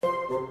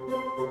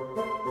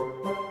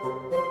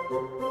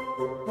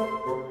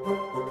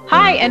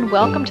Hi, and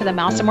welcome to the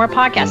Mouse and More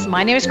podcast.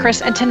 My name is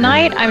Chris, and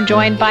tonight I'm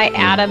joined by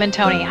Adam and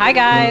Tony. Hi,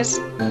 guys.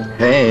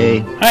 Hey.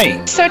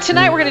 Hi. So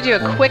tonight we're going to do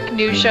a quick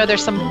news show.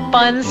 There's some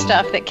fun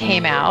stuff that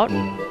came out,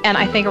 and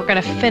I think we're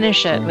going to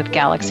finish it with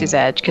Galaxy's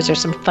Edge because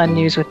there's some fun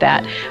news with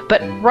that.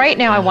 But right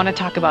now I want to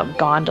talk about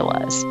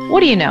gondolas.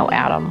 What do you know,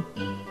 Adam?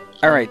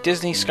 All right,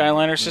 Disney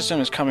Skyliner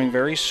system is coming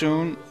very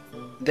soon.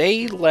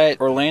 They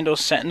let Orlando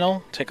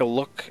Sentinel take a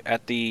look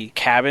at the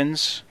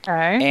cabins,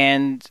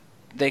 and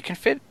they can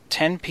fit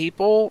 10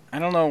 people. I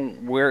don't know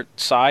where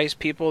size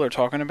people they're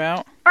talking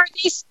about. Are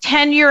these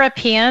 10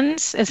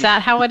 Europeans? Is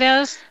that how it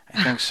is?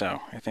 I think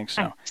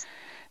so.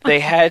 They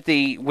had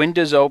the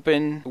windows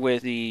open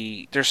with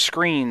there's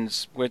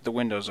screens with the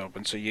windows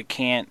open, so you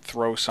can't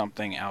throw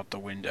something out the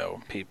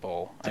window,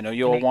 people. I know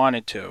you all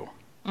wanted to.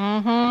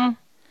 Mm-hmm.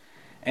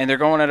 And they're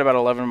going at about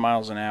 11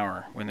 miles an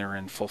hour when they're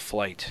in full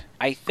flight.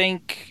 I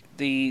think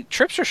the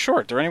trips are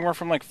short. They're anywhere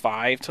from like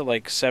 5 to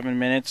like 7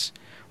 minutes.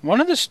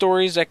 One of the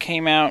stories that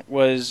came out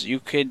was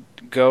you could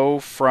go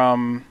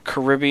from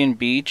Caribbean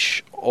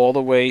Beach all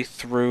the way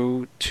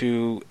through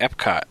to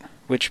Epcot,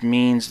 which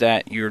means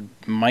that you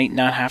might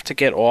not have to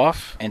get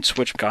off and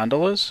switch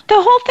gondolas.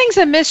 The whole thing's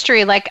a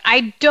mystery. Like,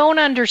 I don't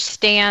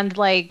understand.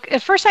 Like,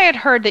 at first I had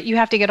heard that you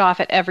have to get off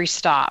at every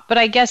stop, but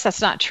I guess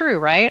that's not true,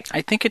 right?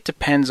 I think it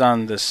depends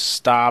on the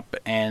stop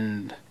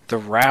and the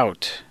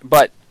route.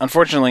 But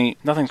unfortunately,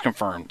 nothing's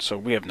confirmed, so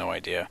we have no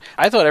idea.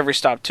 I thought every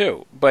stop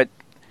too, but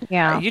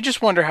yeah, you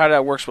just wonder how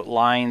that works with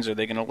lines. Are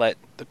they going to let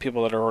the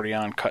people that are already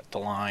on cut the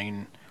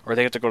line, or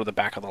they have to go to the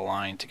back of the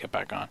line to get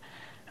back on?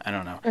 I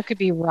don't know. There could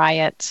be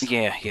riots.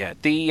 Yeah.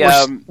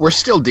 We're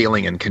still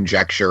dealing in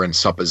conjecture and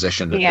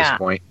supposition at this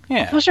point.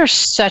 Yeah. Those are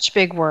such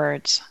big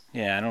words.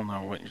 Yeah, I don't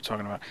know what you're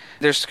talking about.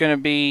 There's going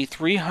to be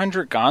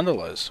 300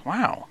 gondolas.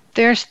 Wow.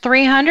 There's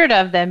 300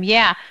 of them.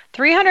 Yeah.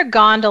 300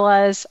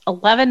 gondolas,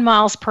 11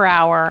 miles per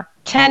hour,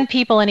 10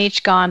 people in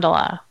each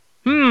gondola.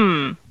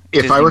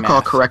 If Disney I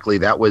recall math. correctly,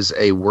 that was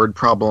a word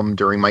problem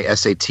during my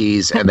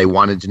SATs, and they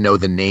wanted to know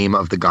the name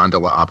of the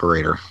gondola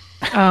operator.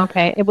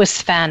 Okay. It was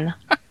Sven.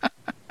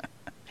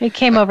 He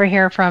came over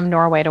here from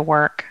Norway to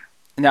work.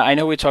 Now, I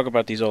know we talk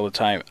about these all the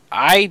time.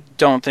 I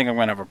don't think I'm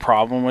going to have a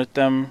problem with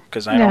them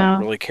because I don't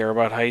really care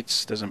about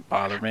heights. It doesn't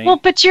bother me. Well,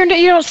 but you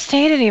don't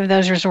stay at any of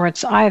those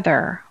resorts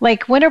either.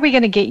 Like, when are we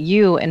going to get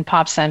you in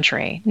Pop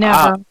Century?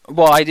 Never.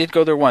 Well, I did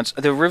go there once.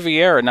 The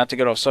Riviera, not to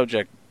get off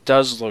subject,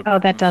 does look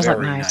that does very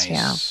look nice,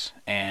 yeah.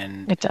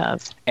 And It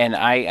does. And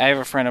I have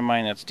a friend of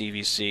mine that's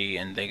DVC,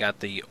 and they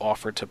got the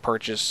offer to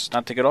purchase,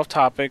 not to get off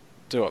topic,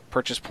 to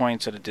purchase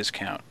points at a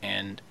discount.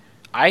 And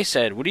I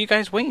said, what are you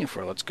guys waiting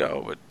for? Let's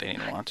go. But they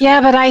didn't want to.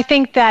 Yeah, but I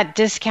think that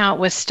discount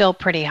was still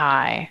pretty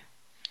high.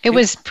 It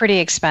was pretty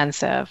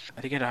expensive.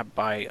 I think you had to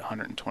buy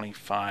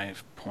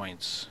 125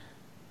 points.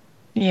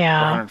 Yeah.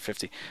 Or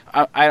 150.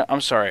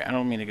 I'm sorry. I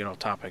don't mean to get off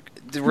topic.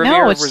 The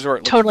Riviera Resort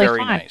looks totally very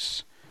fine.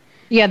 nice.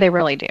 Yeah, they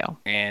really do.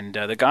 And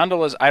the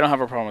gondolas, I don't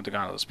have a problem with the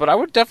gondolas. But I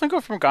would definitely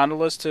go from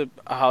gondolas to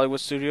Hollywood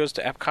Studios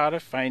to Epcot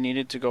if I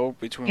needed to go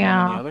between one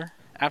and the other.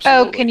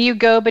 Absolutely. Oh, can you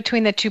go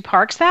between the two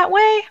parks that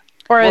way?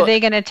 Or are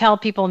they going to tell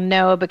people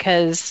no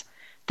because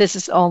this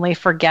is only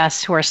for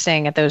guests who are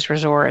staying at those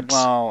resorts?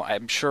 Well,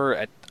 I'm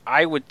sure,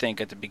 I would think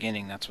at the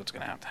beginning that's what's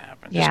going to have to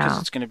happen. Just because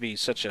it's going to be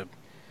such a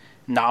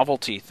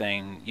novelty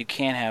thing. You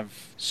can't have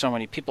so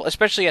many people,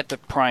 especially at the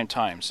prime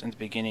times, in the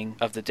beginning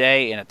of the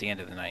day and at the end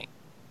of the night.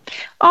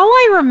 All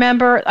I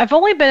remember, I've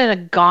only been in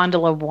a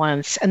gondola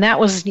once, and that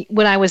was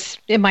when I was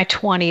in my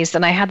 20s,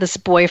 and I had this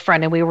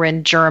boyfriend, and we were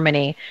in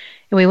Germany,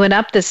 and we went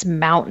up this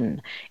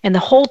mountain, and the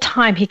whole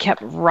time he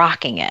kept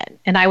rocking it.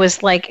 And I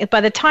was like,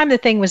 by the time the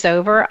thing was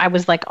over, I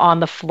was like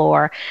on the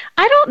floor.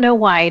 I don't know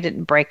why I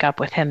didn't break up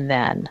with him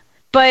then,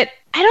 but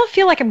I don't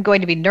feel like I'm going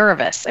to be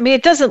nervous. I mean,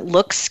 it doesn't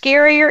look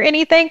scary or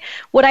anything.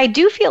 What I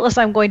do feel is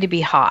I'm going to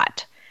be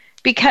hot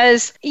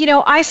because,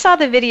 I saw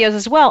the videos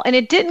as well, and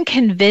it didn't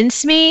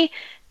convince me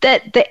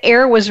that the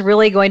air was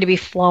really going to be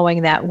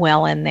flowing that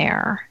well in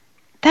there.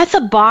 That's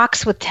a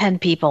box with 10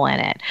 people in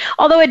it.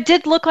 Although it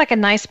did look like a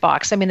nice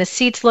box. I mean, the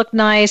seats look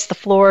nice, the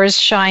floor is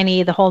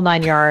shiny, the whole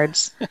 9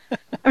 yards.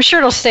 I'm sure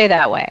it'll stay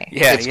that way.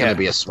 Yeah, it's going to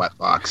be a sweat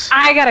box.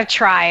 I got to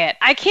try it.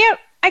 I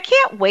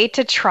can't wait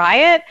to try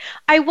it.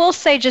 I will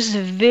say just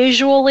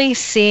visually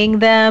seeing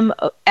them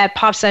at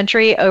Pop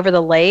Century over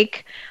the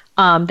lake,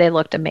 they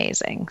looked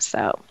amazing.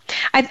 So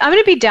I'm going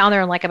to be down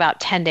there in like about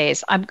 10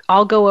 days.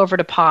 I'll go over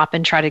to Pop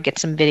and try to get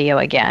some video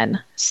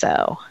again.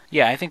 So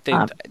yeah, I think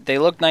they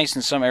look nice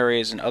in some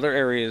areas. In other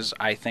areas,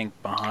 I think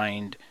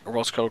behind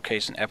World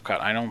Showcase and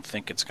Epcot, I don't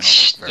think it's going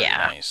to look very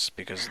nice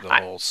because of the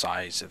whole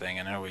size thing.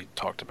 I know we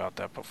talked about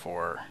that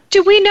before.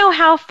 Do we know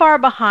how far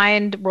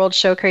behind World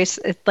Showcase?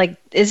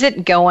 Is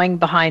it going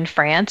behind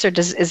France, or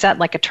is that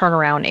like a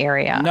turnaround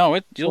area? No,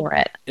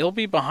 it'll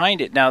be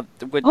behind it. Now,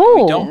 what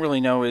we don't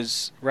really know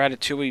is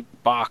Ratatouille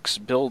box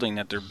building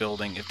that they're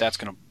building, if that's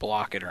going to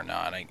block it or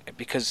not,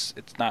 because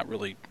it's not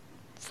really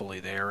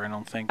fully there, I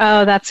don't think.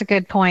 Oh, that's a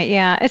good point.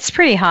 Yeah, it's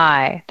pretty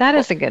high. That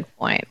is a good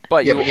point.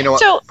 But you know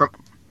what?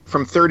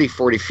 from 30,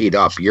 40 feet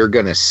up, you're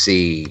going to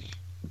see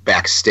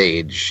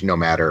backstage no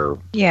matter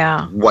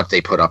what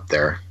they put up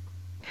there.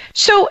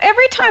 So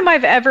every time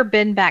I've ever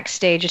been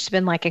backstage, it's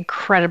been like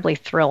incredibly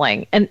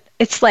thrilling. And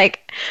it's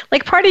like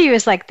part of you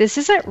is like, this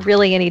isn't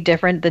really any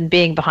different than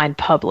being behind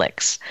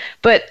Publix.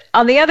 But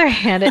on the other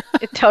hand,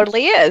 it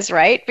totally is,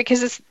 right?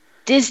 Because it's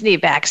Disney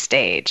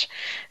backstage.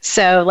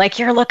 So like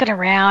you're looking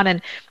around,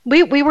 and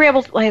we were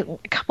able to, like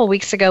a couple of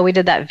weeks ago, we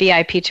did that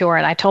VIP tour,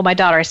 and I told my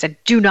daughter, I said,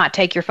 do not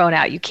take your phone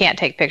out. You can't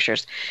take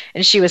pictures.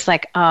 And she was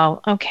like,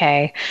 oh,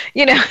 okay.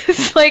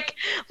 It's like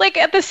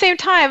at the same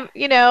time,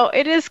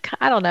 it is,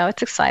 I don't know,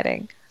 it's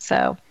exciting.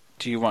 So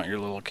do you want your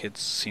little kids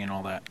seeing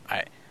all that?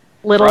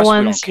 Little for us,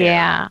 ones, we don't care,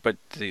 yeah. But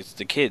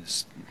the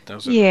kids,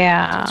 those are,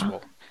 yeah.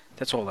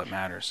 That's all that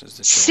matters is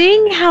the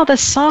seeing how the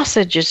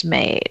sausage is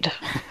made.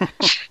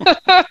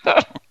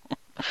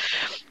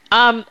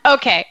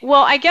 Okay.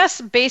 Well, I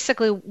guess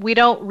basically we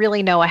don't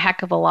really know a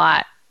heck of a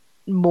lot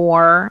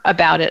more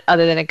about it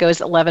other than it goes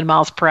 11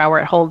 miles per hour.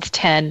 It holds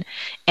 10,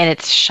 and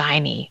it's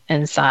shiny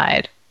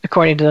inside,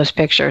 according to those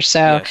pictures.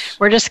 So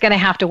we're just going to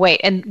have to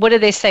wait. And what did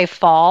they say?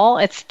 Fall?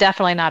 It's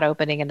definitely not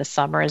opening in the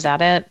summer. Is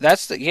that it?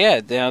 That's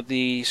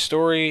the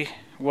story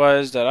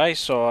was that I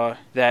saw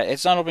that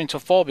it's not opening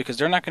until fall because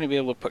they're not going to be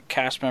able to put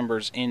cast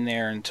members in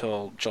there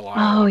until July.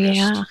 Oh, August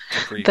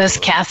yeah. Those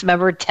cast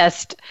member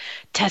test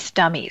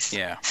dummies.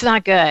 Yeah. It's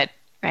not good,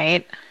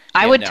 right?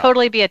 I would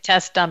totally be a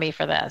test dummy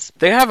for this.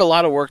 They have a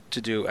lot of work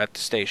to do at the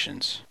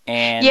stations.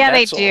 And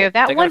they do.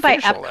 That one by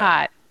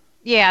Epcot.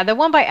 Yeah, the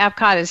one by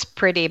Epcot is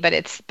pretty, but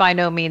it's by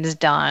no means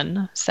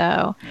done.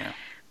 So,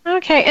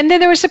 okay. And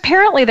then there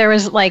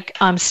was like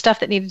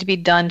stuff that needed to be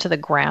done to the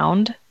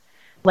ground.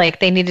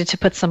 Like they needed to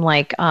put some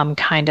like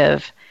kind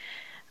of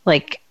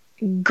like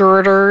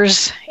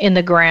girders in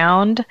the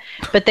ground,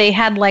 but they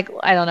had like,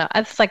 I don't know,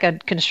 it's like a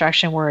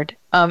construction word.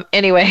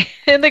 Anyway,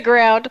 in the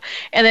ground,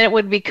 and then it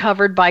would be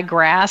covered by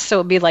grass, so it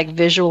would be like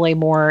visually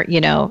more,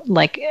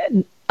 like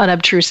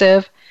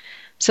unobtrusive.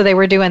 So they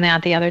were doing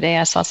that the other day.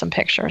 I saw some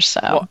pictures.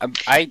 So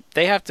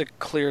they have to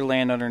clear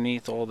land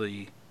underneath all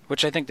the,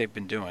 which I think they've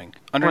been doing,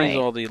 underneath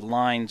all the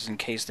lines in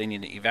case they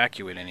need to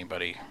evacuate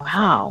anybody.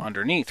 Wow.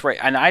 Underneath, right.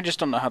 And I just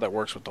don't know how that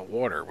works with the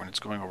water when it's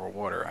going over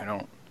water.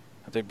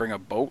 If they bring a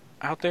boat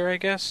out there, I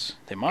guess?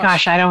 They must.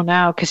 Gosh, I don't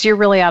know, because you're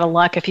really out of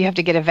luck if you have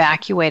to get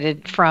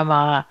evacuated from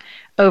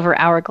over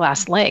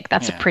Hourglass Lake.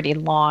 That's a pretty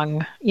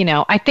long,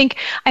 I think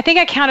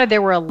I counted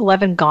there were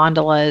 11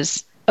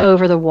 gondolas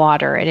over the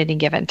water at any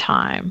given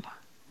time.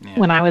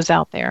 When I was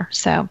out there.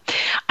 So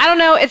I don't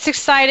know. It's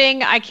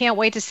exciting. I can't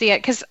wait to see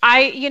it because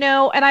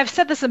and I've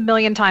said this a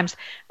million times.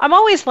 I'm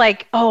always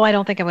like, oh, I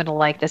don't think I'm going to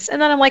like this.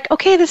 And then I'm like,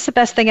 okay, this is the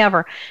best thing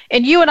ever.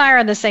 And you and I are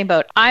in the same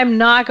boat. I'm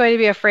not going to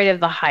be afraid of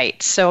the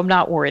heights. So I'm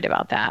not worried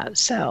about that.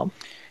 So.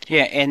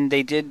 Yeah. And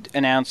they did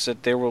announce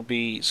that there will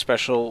be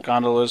special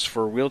gondolas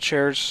for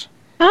wheelchairs.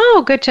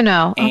 Oh, good to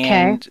know. Okay.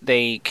 And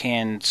they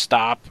can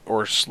stop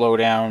or slow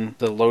down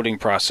the loading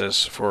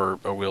process for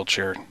a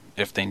wheelchair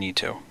if they need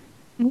to.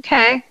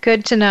 Okay,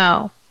 good to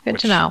know. Good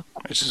to know.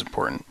 Which is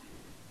important.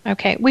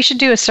 Okay, we should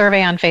do a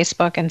survey on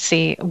Facebook and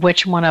see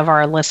which one of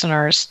our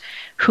listeners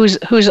who's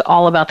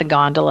all about the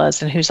gondolas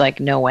and who's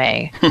like, no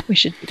way. We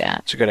should do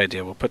that. It's a good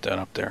idea. We'll put that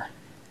up there.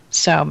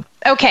 So,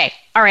 okay.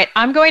 All right,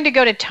 I'm going to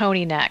go to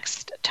Tony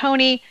next.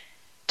 Tony,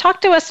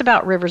 talk to us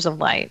about Rivers of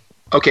Light.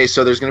 Okay,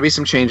 so there's going to be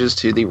some changes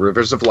to the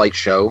Rivers of Light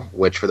show,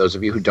 which for those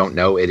of you who don't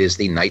know, it is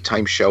the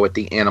nighttime show at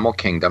the Animal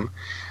Kingdom.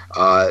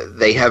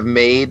 They have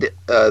made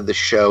the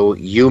show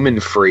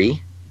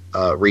human-free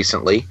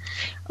recently.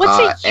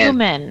 What's a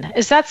human?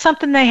 Is that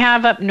something they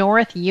have up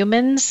north?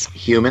 Humans?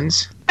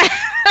 Humans?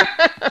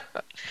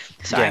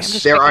 Sorry,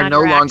 yes. There are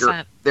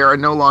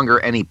no longer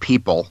any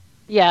people.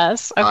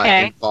 Yes.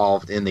 Okay.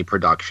 Involved in the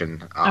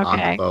production on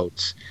the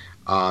boats.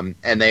 And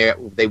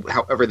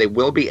however, they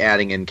will be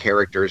adding in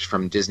characters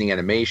from Disney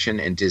Animation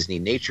and Disney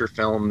Nature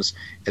films,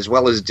 as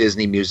well as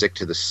Disney music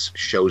to the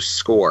show's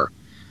score.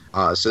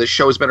 So this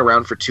show has been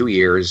around for 2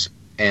 years,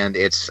 and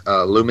it's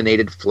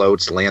illuminated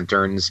floats,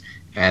 lanterns,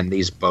 and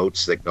these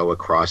boats that go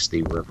across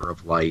the River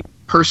of Light.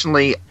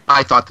 Personally,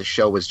 I thought the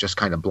show was just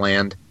kind of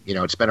bland.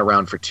 It's been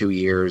around for 2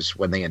 years.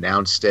 When they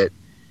announced it,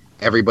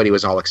 everybody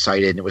was all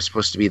excited, and it was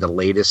supposed to be the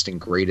latest and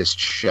greatest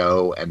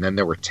show, and then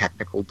there were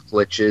technical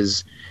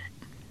glitches,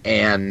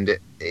 and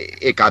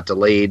it got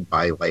delayed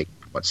by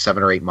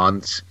 7 or 8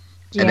 months.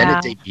 And then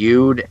it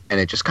debuted, and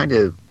it just kind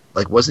of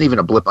wasn't even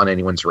a blip on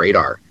anyone's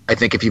radar. I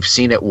think if you've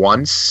seen it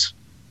once,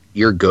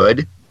 you're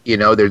good.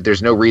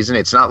 There's no reason.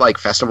 It's not like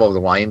Festival of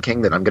the Lion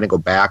King that I'm going to go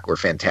back, or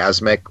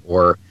Fantasmic,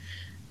 or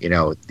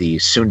the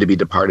soon-to-be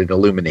departed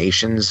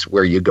Illuminations,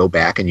 where you go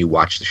back and you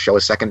watch the show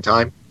a second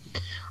time.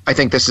 I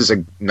think this is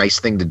a nice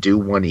thing to do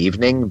one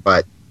evening,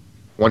 but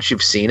once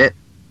you've seen it,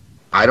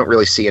 I don't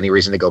really see any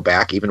reason to go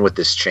back, even with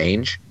this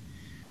change.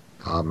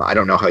 I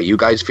don't know how you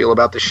guys feel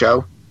about the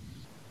show.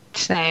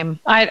 Same.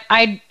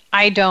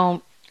 I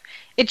don't.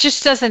 It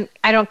just doesn't.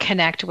 I don't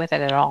connect with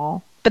it at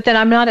all. But then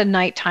I'm not a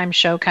nighttime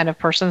show kind of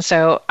person,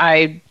 so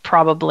I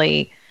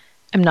probably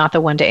am not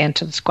the one to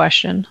answer this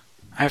question.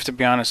 I have to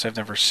be honest. I've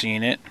never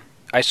seen it.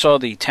 I saw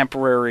the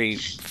temporary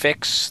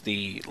fix,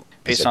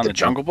 based on the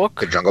Jungle Book.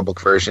 The Jungle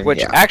Book version,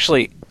 which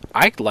actually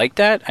I liked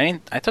that. I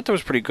thought that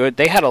was pretty good.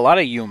 They had a lot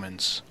of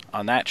humans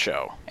on that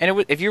show,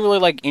 and if you really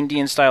like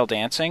Indian style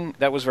dancing,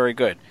 that was very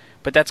good.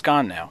 But that's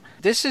gone now.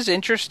 This is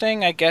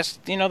interesting. I guess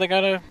they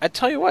gotta. I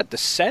tell you what, the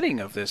setting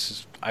of this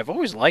is. I've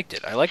always liked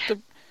it. I like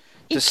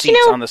the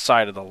seats on the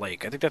side of the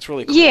lake. I think that's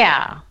really cool.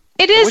 Yeah,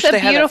 it is. I wish they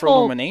had that for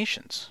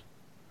Illuminations.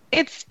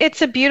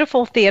 It's a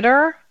beautiful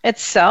theater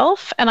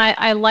itself, and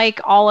I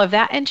like all of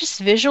that. And just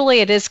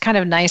visually, it is kind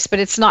of nice, but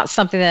it's not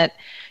something that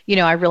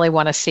I really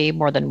want to see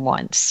more than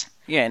once.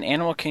 Yeah, and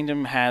Animal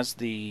Kingdom has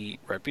the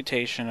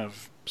reputation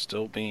of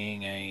still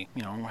being a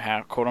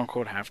quote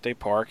unquote half-day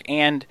park,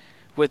 and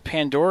with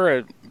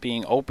Pandora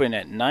being open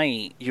at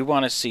night, you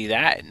want to see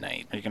that at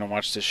night. Are you going to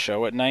watch this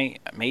show at night?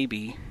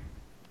 Maybe.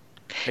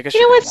 I guess you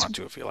don't want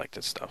to if you like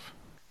this stuff.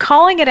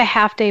 Calling it a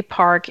half-day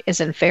park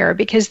isn't fair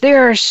because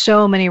there are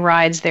so many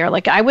rides there.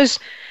 Like, I was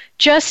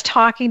just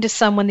talking to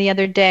someone the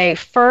other day,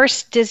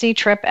 first Disney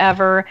trip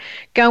ever,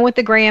 going with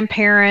the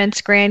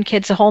grandparents,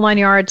 grandkids, the whole 9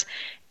 yards,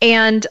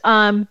 and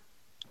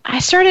I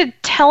started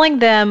telling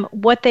them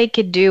what they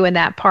could do in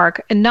that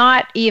park, and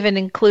not even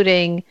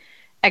including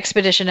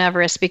Expedition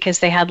Everest because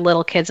they had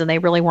little kids and they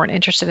really weren't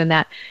interested in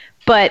that.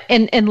 But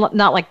and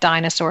not like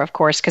Dinosaur, of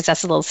course, because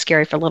that's a little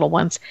scary for little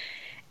ones.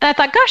 And I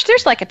thought, gosh,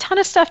 there's like a ton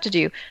of stuff to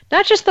do.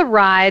 Not just the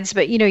rides,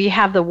 but you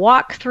have the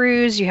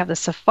walkthroughs, you have the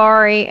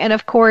safari, and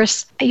of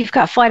course, you've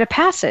got Flight of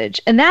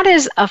Passage. And that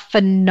is a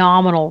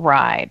phenomenal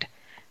ride.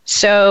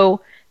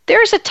 So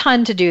there's a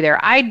ton to do there.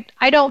 I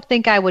don't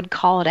think I would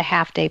call it a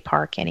half-day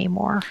park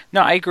anymore.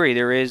 No, I agree.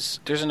 There's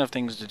enough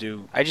things to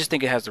do. I just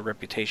think it has the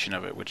reputation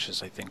of it, which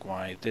is, I think,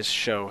 why this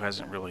show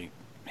hasn't really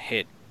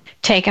hit.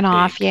 Taken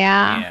off,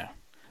 yeah. Yeah.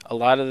 A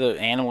lot of the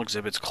animal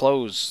exhibits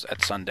close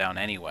at sundown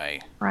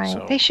anyway. Right.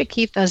 So. They should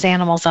keep those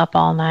animals up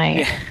all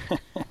night.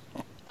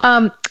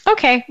 Yeah.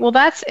 Okay, well,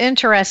 that's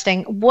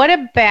interesting. What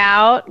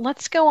about,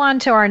 let's go on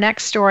to our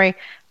next story.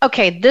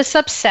 Okay, this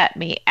upset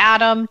me.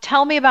 Adam,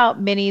 tell me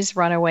about Minnie's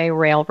Runaway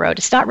Railroad.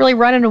 It's not really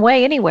running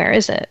away anywhere,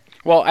 is it?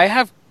 Well,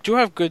 I do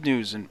have good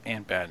news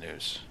and bad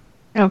news.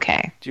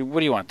 Okay. What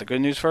do you want, the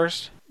good news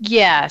first?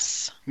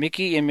 Yes.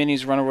 Mickey and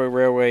Minnie's Runaway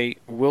Railway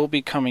will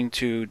be coming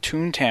to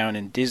Toontown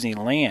in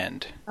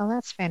Disneyland. Oh,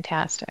 that's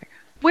fantastic.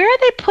 Where are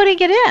they putting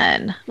it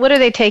in? What are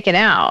they taking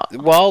out?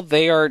 Well,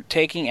 they are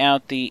taking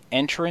out the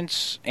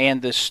entrance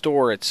and the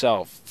store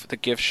itself, the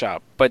gift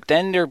shop. But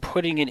then they're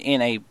putting it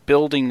in a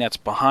building that's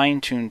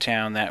behind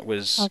Toontown that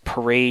was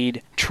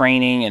parade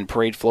training and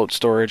parade float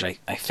storage.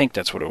 I think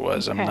that's what it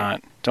was. Okay.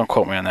 Don't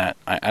quote me on that.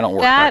 I don't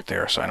work back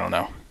there, so I don't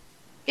know.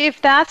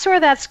 If that's where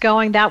that's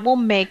going, that will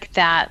make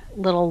that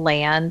little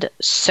land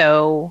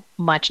so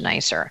much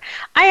nicer.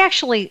 I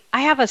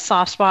have a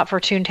soft spot for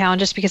Toontown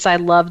just because I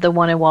love the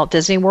one in Walt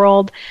Disney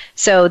World.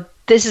 So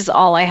this is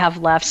all I have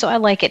left. So I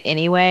like it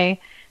anyway.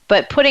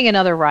 But putting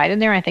another ride in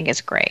there, I think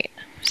is great.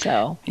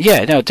 So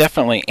yeah, no,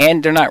 definitely.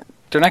 And they're not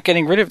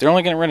getting rid of. They're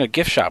only getting rid of a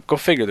gift shop. Go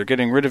figure. They're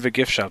getting rid of a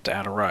gift shop to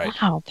add a ride.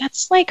 Wow,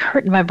 that's like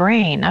hurting my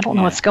brain. I don't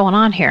know what's going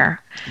on here.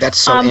 That's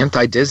so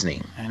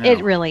anti-Disney.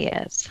 It really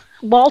is.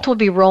 Walt would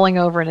be rolling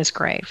over in his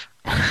grave.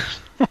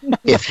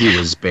 If he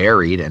was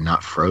buried and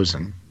not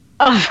frozen.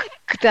 Oh,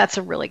 that's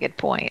a really good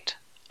point.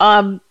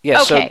 Yeah,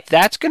 okay. So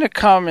that's going to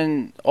come,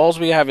 and all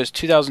we have is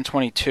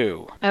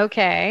 2022.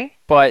 Okay.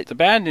 But the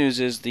bad news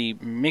is the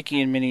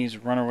Mickey and Minnie's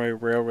Runaway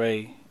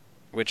Railway,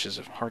 which is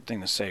a hard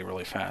thing to say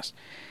really fast,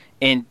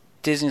 in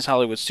Disney's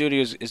Hollywood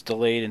Studios is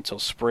delayed until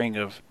spring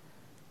of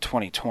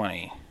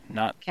 2020.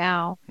 Not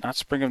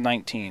spring of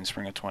 19,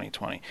 spring of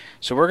 2020.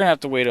 So we're going to have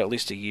to wait at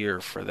least a year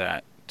for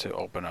that to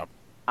open up.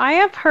 I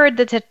have heard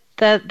that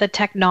the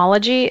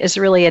technology is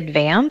really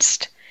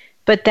advanced,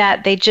 but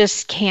that they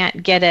just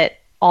can't get it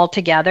all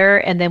together.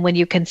 And then when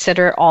you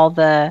consider all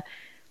the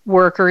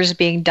workers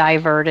being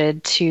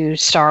diverted to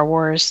Star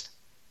Wars,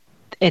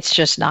 it's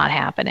just not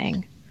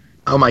happening.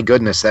 Oh my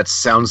goodness, that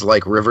sounds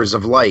like Rivers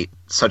of Light.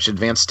 Such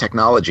advanced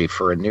technology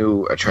for a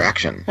new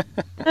attraction.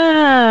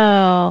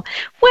 Oh.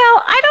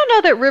 Well, I don't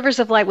know that Rivers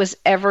of Light was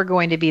ever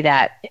going to be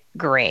that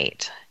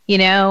great.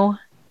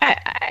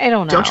 I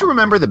don't know. Don't you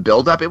remember the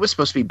build-up? It was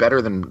supposed to be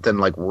better than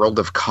like World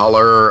of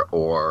Color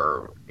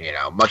or,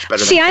 much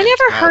better than I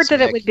never heard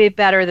that it would be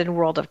better than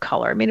World of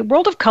Color. I mean,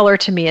 World of Color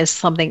to me is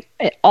something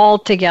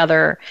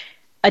altogether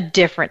a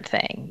different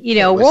thing.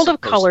 World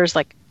of Color is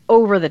like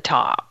over the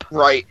top.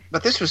 Right.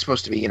 But this was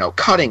supposed to be,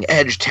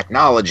 cutting-edge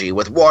technology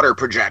with water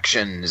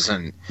projections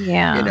and,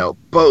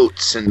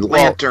 boats and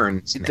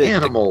lanterns and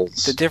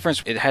animals. The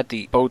difference, it had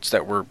the boats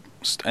that were,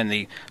 and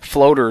the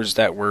floaters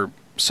that were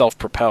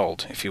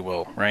self-propelled, if you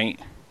will, right?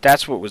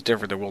 That's what was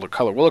different than World of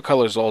Color. World of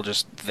Color is all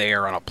just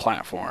there on a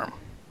platform.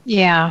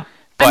 Yeah.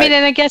 But,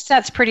 and I guess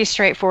that's pretty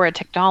straightforward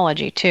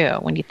technology, too,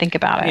 when you think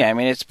about it. Yeah,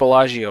 it's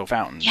Bellagio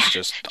fountains. Yeah.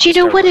 Just do you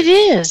know what it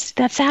is?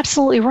 That's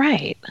absolutely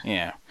right.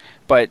 Yeah.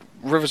 But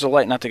Rivers of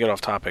Light, not to get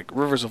off topic,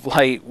 Rivers of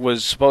Light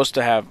was supposed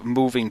to have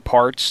moving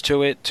parts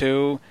to it,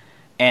 too,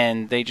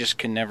 and they just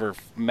can never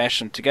mesh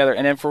them together.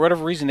 And then for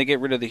whatever reason, they get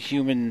rid of the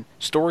human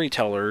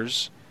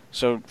storytellers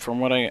So from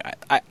what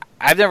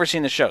I've never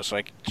seen the show, so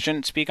I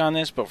shouldn't speak on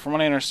this, but from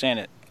what I understand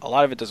it, a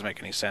lot of it doesn't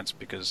make any sense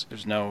because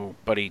there's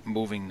nobody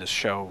moving the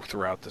show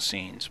throughout the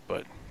scenes.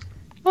 But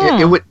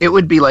it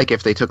would be like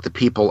if they took the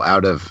people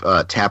out of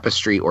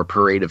Tapestry or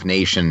Parade of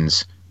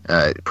Nations,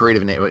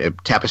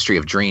 Tapestry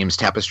of Dreams,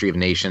 Tapestry of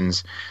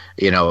Nations,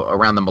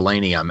 around the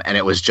millennium, and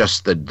it was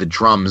just the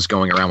drums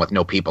going around with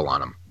no people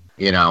on them.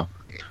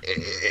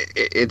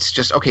 It's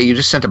just okay. You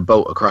just sent a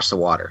boat across the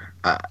water.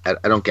 I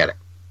don't get it.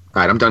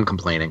 All right, I'm done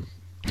complaining.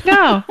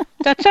 No,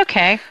 that's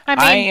okay.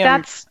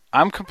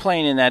 I'm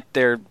complaining that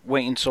they're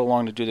waiting so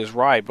long to do this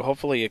ride, but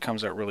hopefully it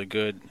comes out really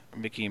good.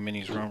 Mickey and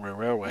Minnie's Runaway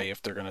Railway,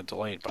 if they're going to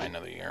delay it by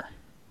another year.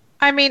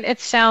 I mean, it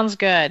sounds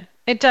good.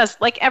 It does.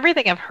 Like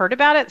everything I've heard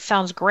about it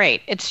sounds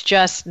great. It's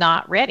just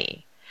not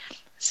ready.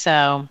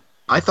 So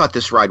I thought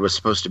this ride was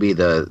supposed to be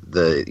the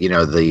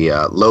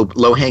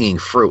low hanging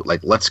fruit.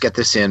 Like, let's get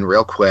this in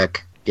real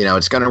quick.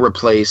 It's going to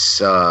replace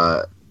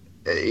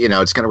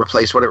it's going to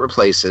replace what it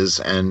replaces,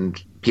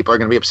 and people are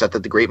going to be upset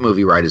that the Great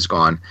Movie Ride is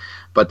gone.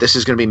 But this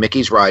is going to be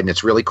Mickey's ride, and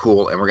it's really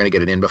cool, and we're going to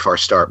get it in before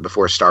Star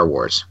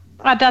Wars.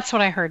 That's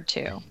what I heard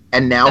too.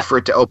 And now for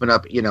it to open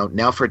up,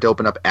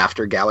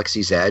 after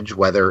Galaxy's Edge,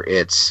 whether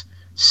it's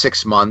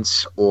 6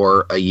 months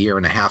or a year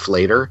and a half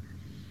later,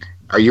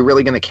 are you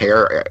really going to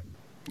care?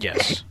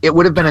 Yes. It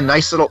would have been a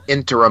nice little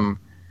interim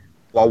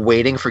while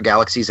waiting for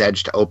Galaxy's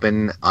Edge to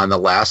open on the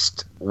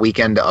last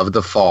weekend of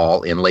the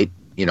fall in late,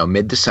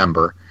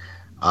 mid-December.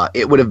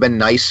 It would have been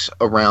nice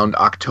around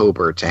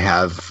October to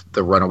have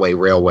the Runaway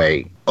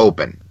Railway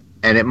open,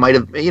 and it might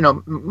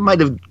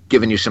have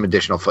given you some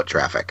additional foot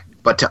traffic.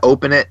 But to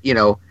open it,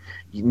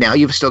 now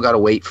you've still got to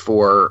wait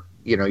for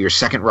your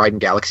second ride in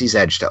Galaxy's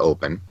Edge to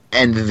open,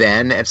 and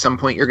then at some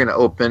point you're going to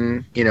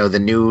open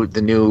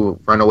the new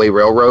Runaway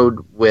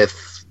Railroad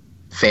with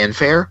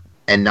fanfare,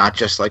 and not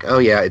just like, oh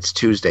yeah, it's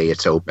Tuesday,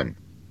 it's open.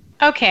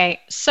 Okay,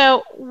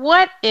 so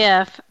what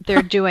if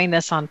they're doing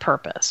this on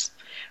purpose?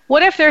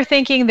 What if they're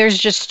thinking there's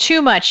just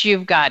too much?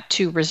 You've got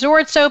 2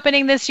 resorts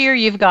opening this year.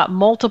 You've got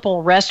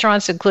multiple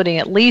restaurants, including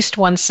at least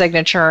one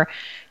signature.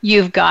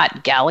 You've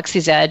got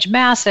Galaxy's Edge,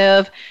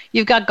 massive.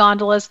 You've got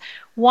gondolas.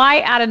 Why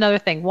add another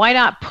thing? Why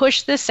not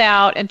push this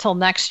out until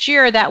next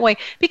year? That way,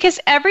 because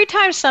every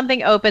time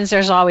something opens,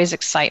 there's always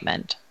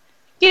excitement.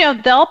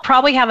 They'll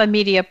probably have a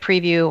media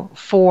preview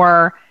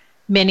for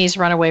Minnie's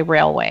Runaway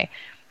Railway.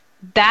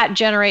 That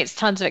generates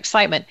tons of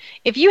excitement.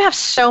 If you have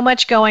so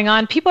much going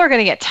on, people are going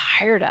to get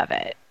tired of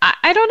it.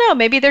 I don't know.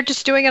 Maybe they're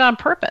just doing it on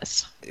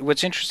purpose.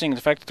 What's interesting is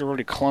the fact that they're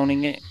already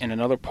cloning it in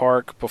another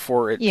park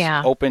before it's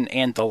open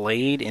and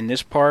delayed in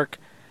this park.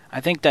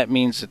 I think that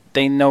means that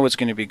they know it's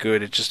going to be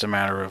good. It's just a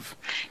matter of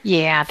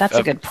that's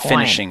a good point.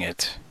 Finishing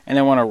it, and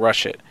they want to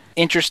rush it.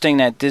 Interesting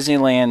that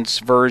Disneyland's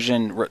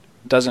version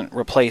doesn't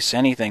replace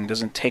anything,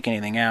 doesn't take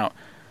anything out.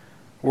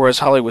 Whereas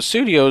Hollywood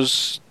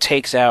Studios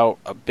takes out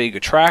a big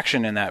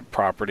attraction in that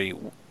property,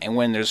 and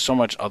when there's so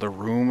much other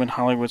room in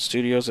Hollywood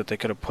Studios that they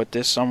could have put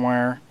this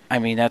somewhere, I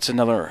mean that's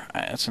another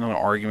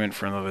argument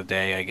for another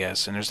day, I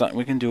guess. And there's nothing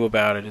we can do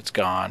about it; it's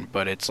gone.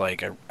 But it's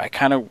like I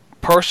kind of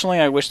personally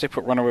I wish they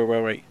put Runaway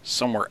Railway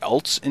somewhere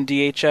else in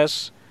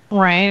DHS,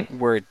 right,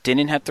 where it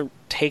didn't have to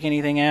take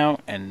anything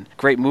out. And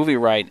Great Movie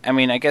Ride. I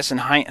mean, I guess in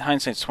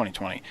hindsight's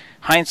 2020.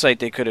 Hindsight,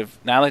 they could have,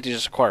 now that they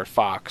just acquired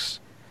Fox.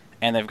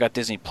 And they've got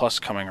Disney Plus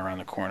coming around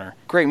the corner.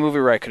 Great Movie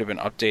Ride could have been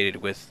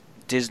updated with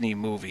Disney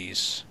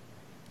movies,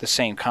 the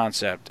same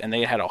concept, and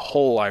they had a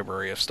whole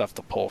library of stuff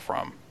to pull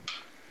from.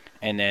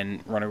 And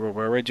then Runaway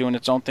Railway doing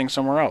its own thing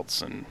somewhere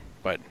else.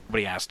 But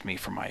nobody asked me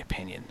for my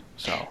opinion,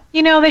 so.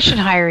 They should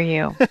hire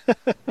you.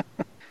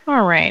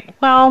 All right.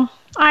 Well,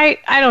 I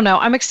don't know.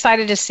 I'm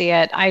excited to see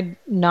it. I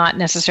not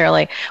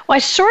necessarily. Well, I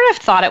sort of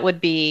thought it would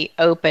be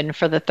open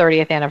for the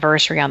 30th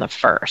anniversary on the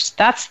 1st.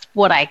 That's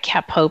what I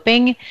kept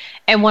hoping.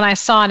 And when I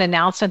saw an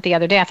announcement the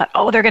other day, I thought,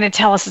 oh, they're going to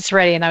tell us it's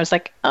ready. And I was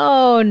like,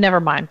 oh, never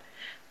mind.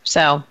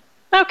 So,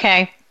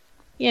 okay.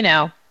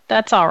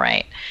 That's all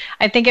right.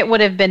 I think it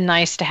would have been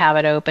nice to have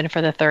it open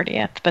for the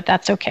 30th, but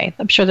that's okay.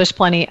 I'm sure there's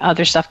plenty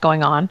other stuff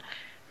going on,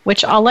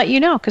 which I'll let you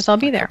know because I'll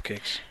be there.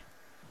 Cupcakes.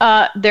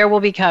 There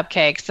will be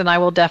cupcakes, and I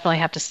will definitely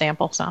have to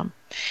sample some.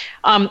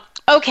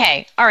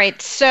 Okay, all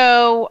right.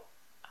 So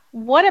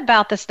what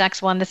about this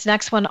next one? This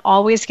next one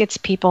always gets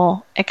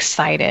people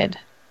excited.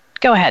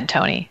 Go ahead,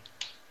 Tony.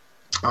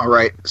 All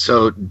right.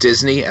 So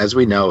Disney, as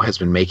we know, has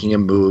been making a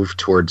move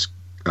towards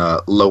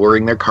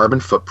lowering their carbon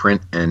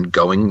footprint and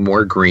going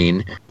more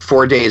green.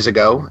 4 days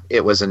ago,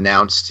 it was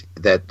announced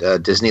that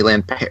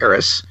Disneyland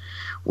Paris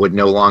would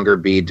no longer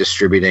be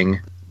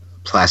distributing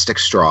plastic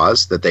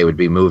straws, that they would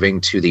be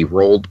moving to the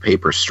rolled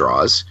paper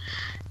straws.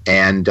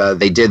 And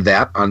they did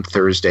that on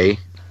Thursday,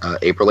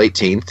 April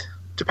 18th,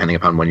 depending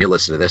upon when you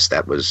listen to this.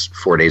 That was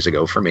 4 days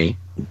ago for me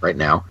right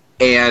now.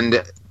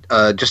 And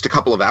just a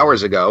couple of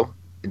hours ago,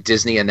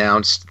 Disney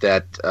announced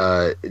that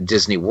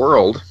Disney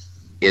World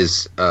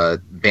is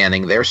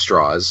banning their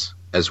straws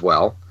as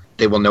well.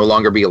 They will no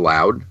longer be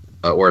allowed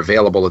or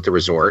available at the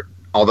resort.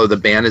 Although the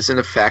ban is in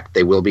effect,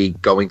 they will be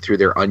going through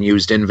their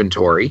unused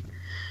inventory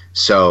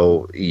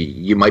So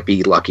you might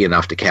be lucky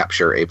enough to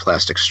capture a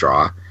plastic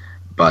straw,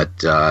 but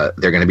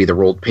they're going to be the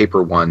rolled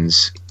paper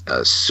ones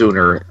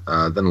sooner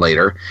than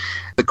later.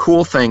 The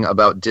cool thing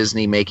about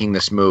Disney making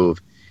this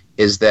move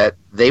is that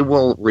they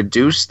will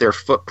reduce their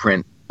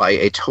footprint by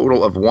a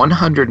total of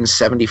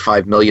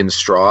 175 million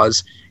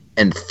straws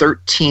and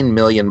 13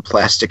 million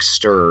plastic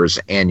stirrers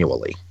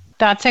annually.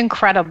 That's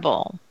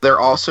incredible.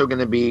 They're also going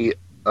to be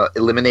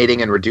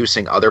eliminating and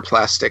reducing other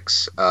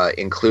plastics,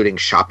 including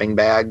shopping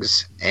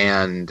bags,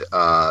 and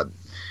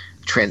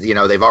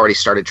they've already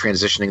started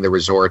transitioning the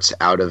resorts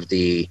out of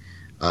the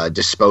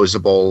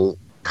disposable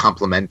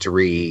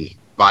complementary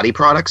body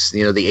products, the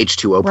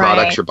H2O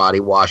products, your body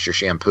wash, your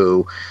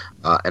shampoo,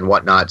 and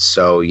whatnot.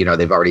 So,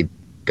 they've already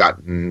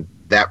gotten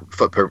that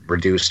footprint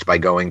reduced by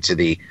going to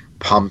the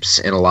pumps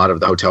in a lot of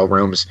the hotel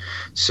rooms.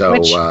 So,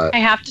 which I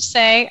have to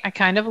say, I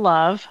kind of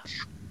love.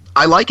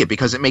 I like it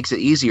because it makes it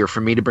easier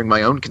for me to bring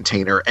my own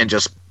container and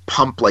just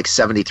pump like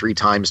 73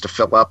 times to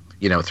fill up,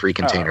 3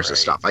 containers of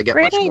stuff. I get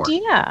great much more.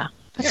 Idea.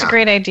 That's a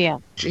great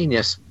idea.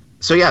 Genius.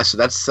 So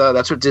that's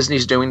what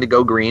Disney's doing to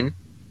go green,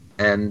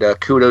 and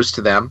kudos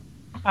to them.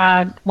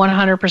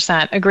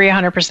 100%. Agree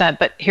 100%.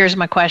 But here's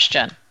my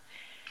question.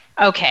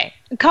 Okay,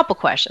 a couple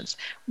questions.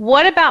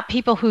 What about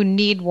people who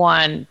need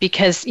one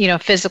because,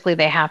 physically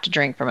they have to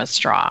drink from a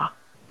straw?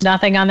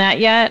 Nothing on that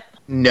yet?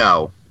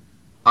 No.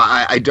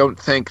 I don't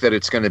think that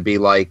it's going to be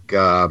like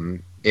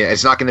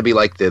it's not going to be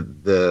like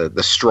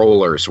the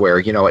strollers where,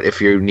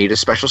 if you need a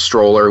special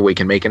stroller, we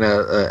can make an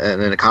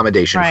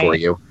accommodation for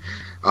you.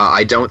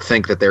 I don't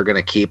think that they're going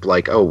to keep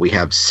like, we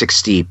have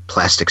 60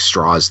 plastic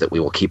straws that we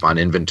will keep on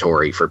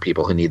inventory for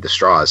people who need the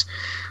straws.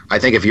 I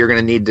think if you're going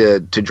to need to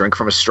drink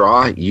from a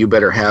straw, you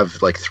better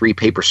have like 3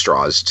 paper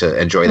straws to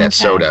enjoy that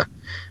soda,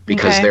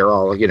 because they're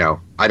all,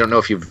 I don't know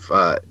if you've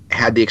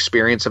had the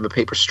experience of a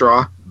paper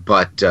straw,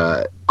 but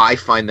I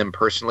find them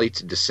personally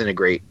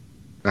to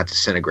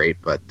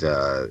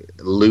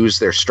lose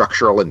their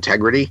structural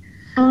integrity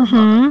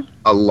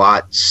a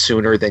lot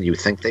sooner than you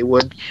think they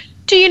would.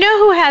 Do you know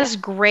who has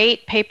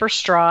great paper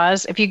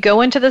straws? If you go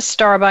into the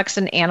Starbucks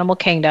in Animal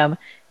Kingdom,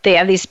 they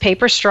have these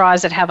paper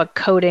straws that have a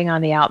coating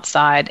on the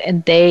outside,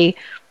 and they're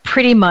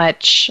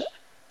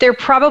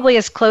probably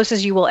as close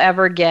as you will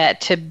ever get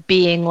to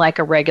being like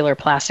a regular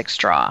plastic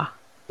straw.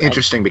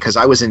 Interesting, because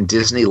I was in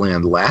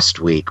Disneyland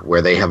last week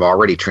where they have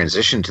already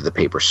transitioned to the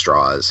paper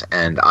straws,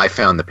 and I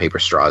found the paper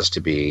straws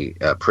to be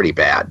pretty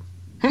bad.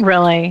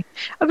 Really?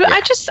 Yeah.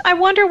 I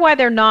wonder why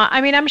they're not.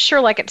 I mean, I'm sure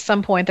like at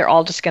some point they're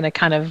all just going to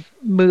kind of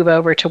move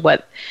over to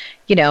what,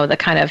 the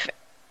kind of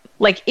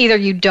like either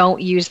you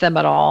don't use them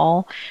at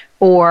all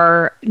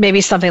or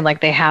maybe something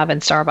like they have in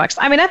Starbucks.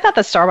 I mean, I thought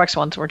the Starbucks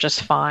ones were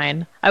just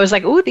fine. I was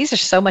like, ooh, these are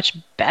so much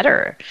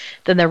better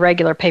than the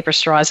regular paper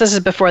straws. This is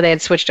before they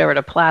had switched over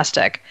to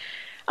plastic.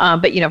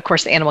 But, of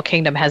course, the Animal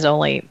Kingdom has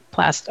only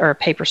plastic or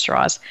paper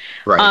straws.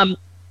 Right.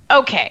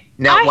 Okay.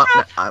 Now,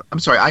 I'm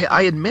sorry.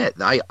 I admit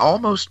I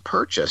almost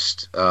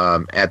purchased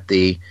at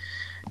the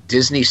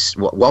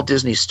Walt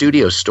Disney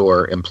Studio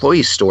store,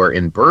 employee store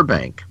in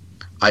Burbank.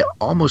 I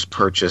almost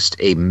purchased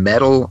a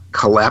metal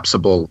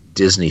collapsible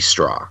Disney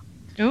straw.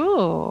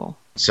 Ooh.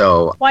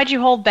 So why'd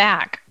you hold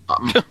back?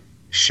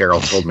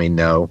 Cheryl told me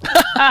no.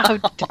 Oh,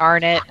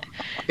 darn it!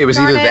 It was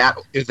either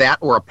that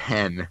or a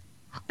pen.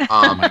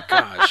 Oh my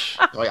gosh!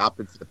 So I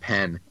opted for the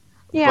pen.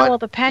 Yeah, well,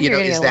 the pen. You're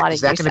is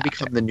that going to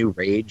become the new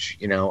rage?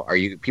 Are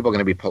people going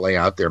to be pulling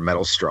out their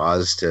metal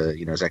straws to?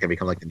 Is that going to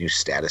become like the new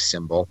status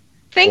symbol?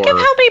 Think of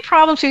how many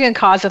problems you can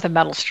cause with a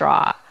metal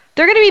straw.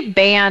 They're going to be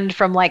banned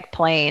from like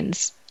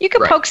planes. You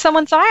could poke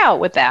someone's eye out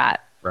with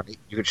that. Right.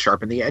 You could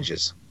sharpen the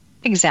edges.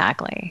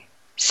 Exactly.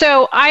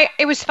 So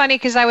it was funny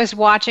because I was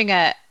watching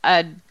a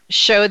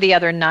show the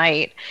other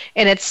night,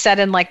 and it's set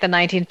in like the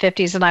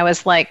 1950s, and I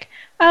was like,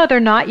 oh,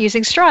 they're not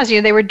using straws.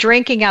 They were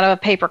drinking out of a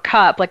paper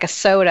cup like a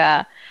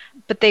soda,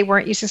 but they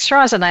weren't using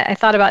straws. And I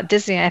thought about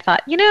Disney, and I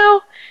thought,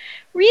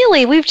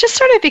 really, we've just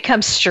sort of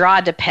become straw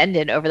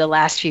dependent over the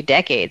last few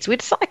decades.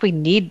 It's not like we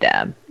need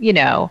them,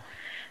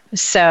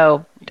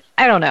 So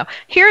I don't know.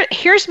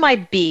 Here's my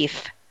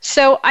beef.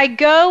 So I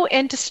go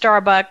into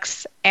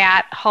Starbucks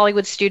at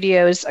Hollywood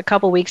Studios a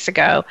couple weeks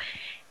ago,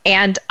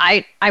 and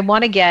I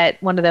want to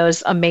get one of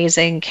those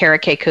amazing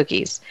carrot cake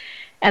cookies.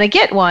 And I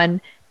get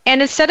one,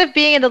 and instead of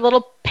being in the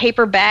little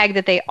paper bag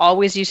that they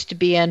always used to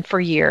be in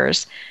for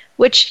years,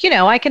 which,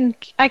 I can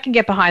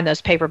get behind those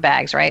paper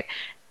bags, right?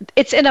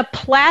 It's in a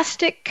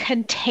plastic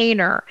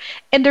container,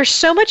 and there's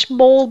so much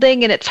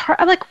molding, and it's hard.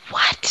 I'm like,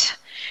 what?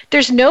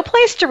 There's no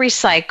place to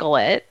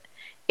recycle it.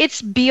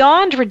 It's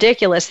beyond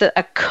ridiculous that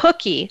a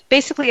cookie,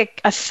 basically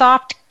a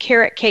soft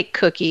carrot cake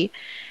cookie,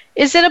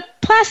 is in a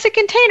plastic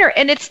container.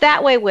 And it's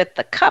that way with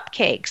the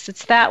cupcakes.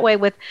 It's that way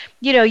with,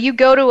 you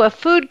go to a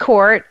food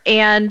court,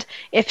 and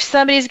if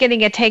somebody's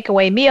getting a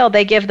takeaway meal,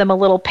 they give them a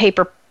little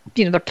paper,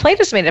 their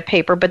plate is made of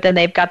paper, but then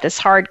they've got this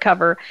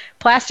hardcover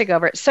plastic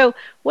over it. So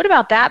what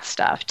about that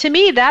stuff? To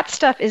me, that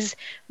stuff is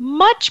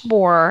much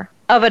more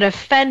of an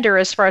offender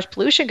as far as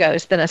pollution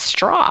goes than a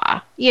straw.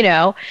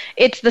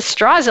 It's the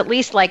straws at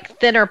least like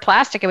thinner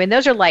plastic. I mean,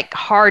 those are like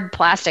hard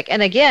plastic.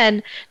 And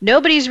again,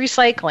 nobody's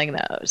recycling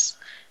those.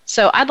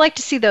 So I'd like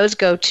to see those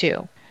go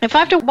too. If I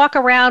have to walk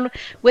around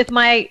with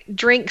my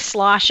drink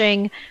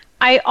sloshing,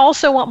 I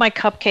also want my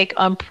cupcake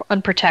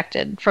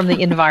unprotected from the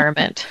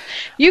environment.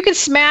 You can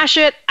smash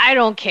it. I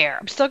don't care.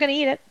 I'm still going to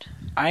eat it.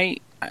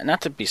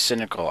 Not to be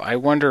cynical, I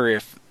wonder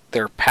if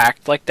they're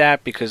packed like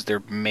that because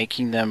they're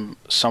making them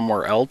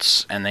somewhere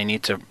else and they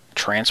need to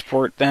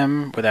transport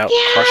them without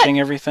crushing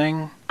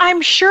everything.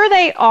 I'm sure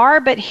they are,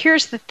 but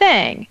here's the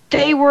thing.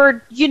 They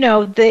were,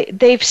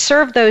 they've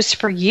served those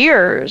for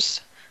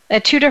years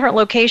at 2 different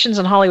locations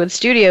in Hollywood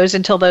studios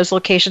until those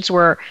locations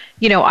were,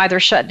 either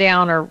shut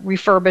down or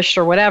refurbished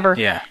or whatever.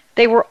 Yeah.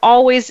 They were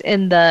always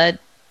in the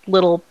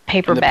little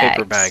paper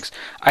bags.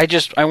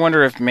 I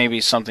wonder if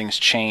maybe something's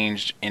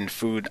changed in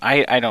food.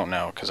 I don't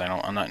know because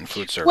I'm not in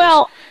food service.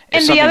 Well,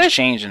 if something's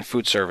changed in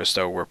food service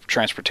though, where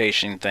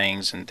transportation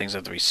things and things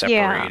have to be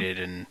separated,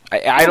 and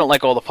I don't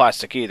like all the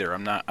plastic either.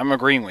 I'm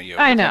agreeing with you.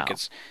 I know. Think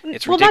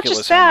it's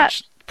ridiculous how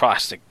much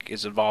plastic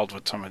is involved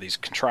with some of these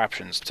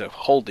contraptions to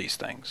hold these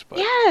things. But.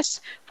 Yes.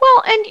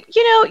 Well, and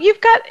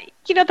you've got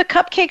the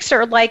cupcakes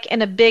are like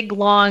in a big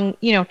long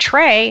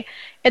tray.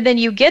 And then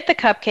you get the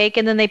cupcake,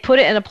 and then they put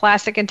it in a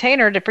plastic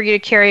container for you to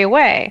carry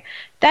away.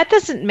 That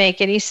doesn't make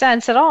any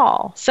sense at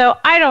all. So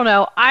I don't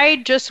know.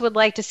 I just would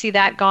like to see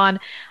that gone.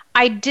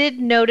 I did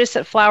notice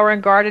at Flower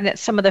and Garden at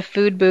some of the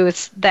food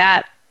booths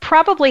that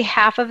probably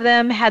half of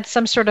them had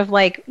some sort of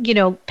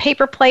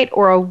paper plate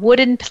or a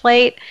wooden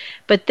plate.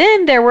 But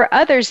then there were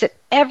others that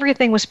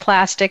everything was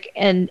plastic,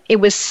 and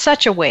it was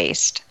such a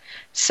waste.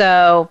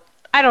 So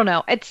I don't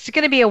know. It's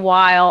going to be a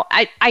while.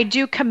 I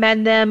do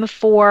commend them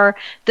for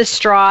the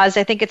straws.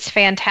 I think it's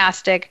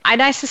fantastic.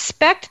 And I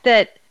suspect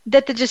that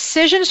the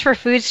decisions for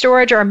food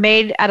storage are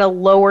made at a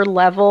lower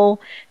level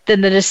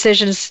than the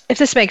decisions, if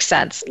this makes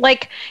sense.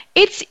 Like,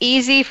 it's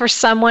easy for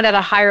someone at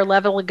a higher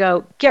level to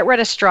go, get rid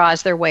of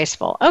straws, they're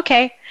wasteful.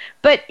 Okay.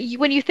 But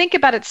when you think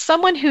about it,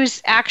 someone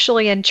who's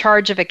actually in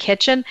charge of a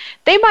kitchen,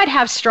 they might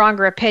have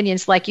stronger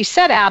opinions, like you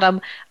said, Adam,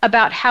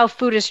 about how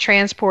food is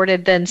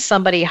transported than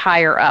somebody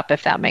higher up,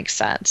 if that makes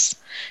sense.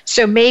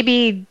 So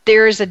maybe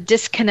there's a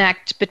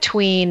disconnect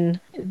between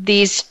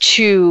these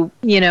two,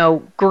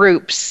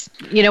 groups.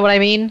 You know what I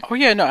mean? Oh,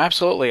 yeah, no,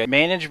 absolutely.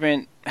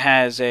 Management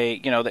has Disney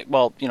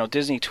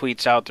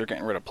tweets out they're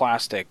getting rid of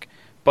plastic,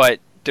 but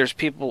there's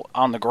people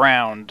on the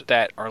ground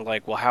that are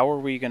like, well, how are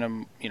we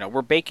going to,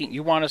 we're baking,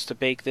 you want us to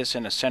bake this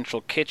in a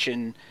central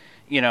kitchen,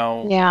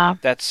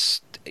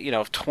 that's,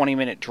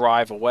 20-minute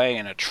drive away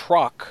in a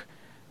truck.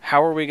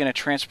 How are we going to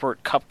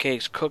transport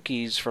cupcakes,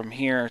 cookies from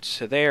here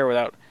to there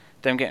without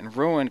them getting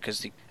ruined?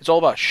 Because it's all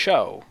about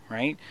show,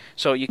 right?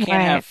 So you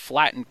can't have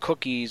flattened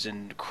cookies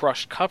and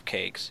crushed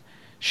cupcakes.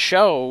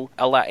 Show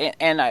a lot,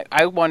 and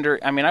I wonder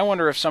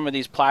if some of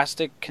these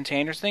plastic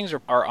containers things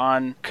are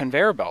on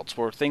conveyor belts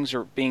where things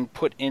are being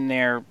put in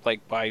there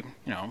like by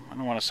I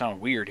don't want to sound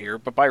weird here,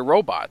 but by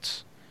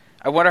robots.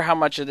 I wonder how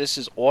much of this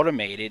is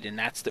automated, and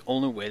that's the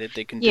only way that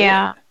they can do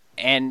it.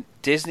 And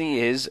Disney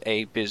is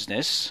a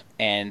business,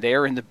 and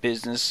they're in the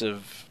business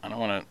of, I don't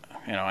want to,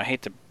 I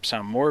hate to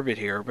sound morbid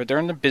here, but they're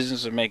in the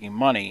business of making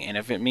money. And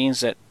if it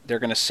means that they're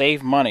going to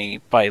save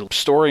money by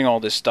storing all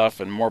this stuff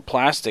and more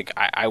plastic,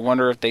 I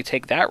wonder if they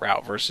take that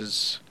route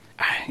versus,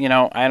 I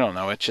don't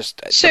know. It's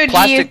just... So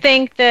do you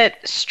think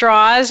that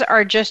straws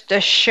are just a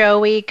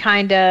showy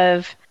kind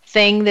of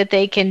thing that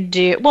they can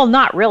do? Well,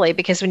 not really,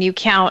 because when you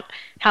count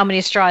how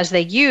many straws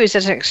they use,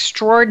 there's an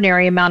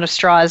extraordinary amount of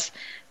straws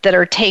that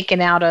are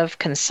taken out of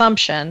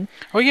consumption.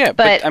 Oh yeah,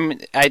 but I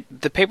mean,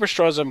 the paper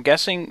straws, I'm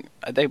guessing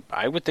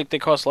I would think they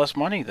cost less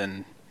money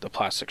than the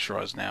plastic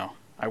straws now.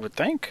 I would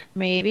think.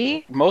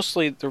 Maybe.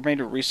 Mostly they're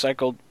made of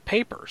recycled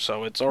paper,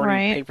 so it's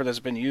already paper that's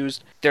been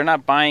used. They're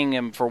not buying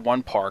them for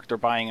one park; they're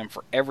buying them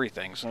for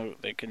everything. So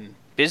they can,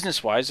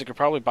 business-wise, they could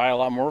probably buy a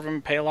lot more of them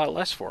and pay a lot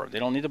less for it. They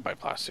don't need to buy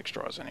plastic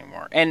straws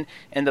anymore. And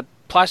the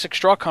plastic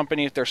straw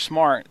company, if they're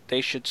smart, they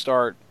should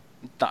start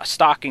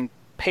stocking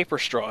paper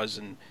straws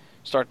and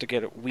start to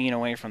get wean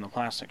away from the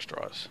plastic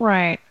straws.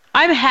 Right.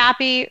 I'm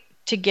happy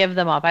to give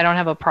them up. I don't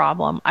have a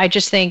problem. I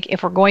just think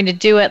if we're going to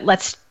do it,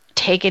 let's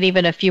take it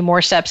even a few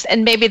more steps.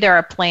 And maybe there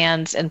are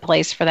plans in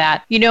place for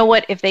that. You know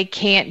what? If they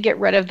can't get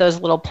rid of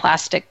those little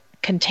plastic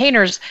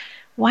containers,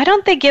 why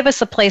don't they give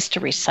us a place to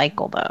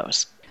recycle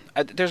those?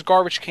 There's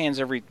garbage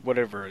cans every,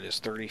 whatever it is,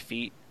 30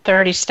 feet.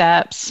 30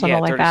 steps, something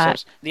like that.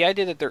 Steps. The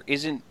idea that there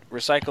isn't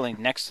recycling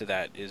next to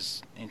that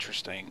is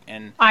interesting.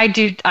 And I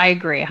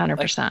agree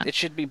 100%. It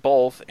should be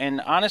both.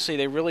 And honestly,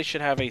 they really should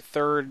have a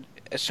third,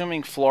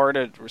 assuming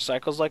Florida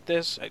recycles like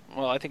this,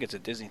 I think it's a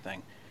Disney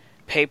thing,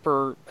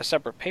 a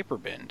separate paper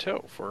bin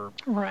too for,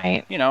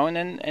 right.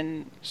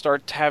 And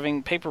start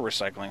having paper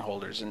recycling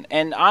holders.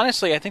 And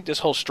honestly, I think this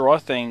whole straw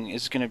thing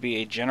is going to be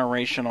a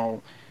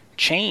generational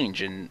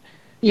change. And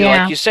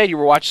like you said, you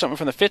were watching something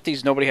from the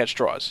 50s, nobody had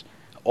straws.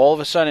 All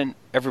of a sudden,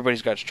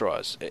 everybody's got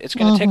straws. It's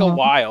going to take a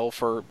while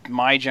for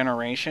my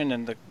generation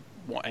and the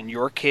and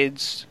your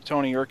kids,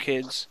 Tony, your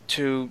kids,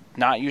 to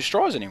not use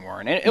straws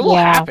anymore. And it will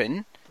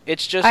happen.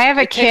 It's just I have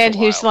a kid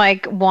who's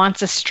like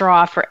wants a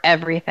straw for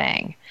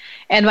everything.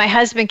 And my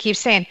husband keeps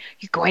saying,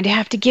 "You're going to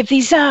have to give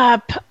these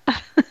up."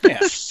 Yeah.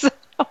 So,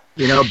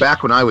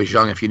 back when I was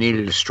young, if you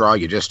needed a straw,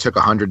 you just took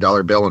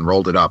 $100 bill and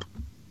rolled it up.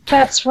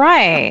 that's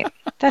right.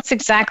 That's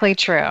exactly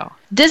true.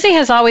 Disney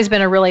has always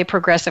been a really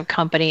progressive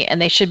company,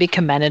 and they should be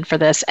commended for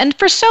this and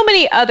for so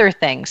many other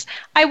things.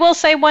 I will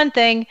say one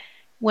thing.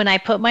 When I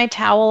put my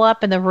towel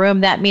up in the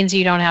room, that means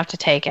you don't have to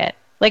take it.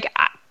 Like,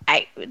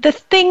 the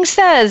thing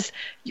says,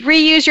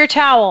 reuse your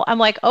towel. I'm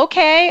like,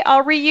 okay,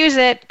 I'll reuse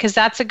it because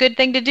that's a good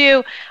thing to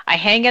do. I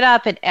hang it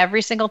up, and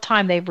every single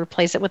time they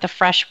replace it with a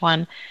fresh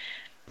one.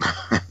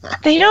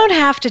 They don't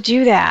have to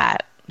do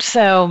that.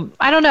 So,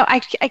 I don't know.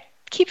 I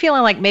keep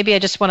feeling like maybe I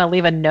just want to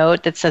leave a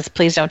note that says,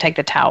 please don't take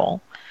the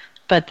towel.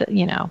 But, I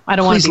don't want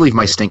to. Please leave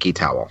my stinky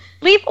towel.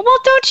 Well,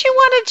 don't you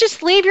want to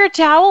just leave your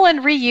towel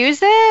and reuse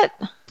it?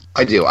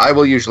 I do. I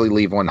will usually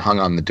leave one hung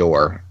on the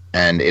door.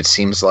 And it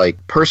seems like,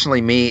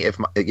 personally, if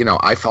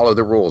I follow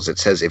the rules. It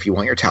says if you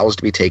want your towels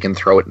to be taken,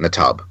 throw it in the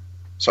tub.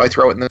 So I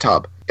throw it in the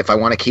tub. If I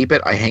want to keep it,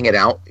 I hang it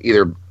out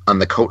either on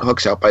the coat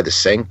hooks out by the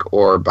sink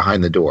or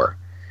behind the door.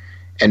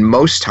 And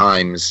most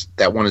times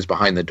that one is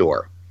behind the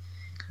door.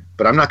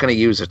 But I'm not going to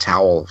use a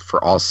towel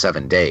for all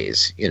 7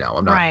 days.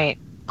 I'm not. Right.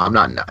 I'm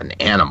not an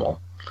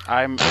animal.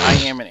 I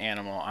am an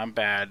animal. I'm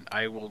bad.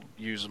 I will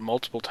use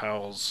multiple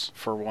towels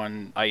for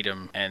one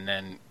item and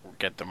then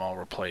get them all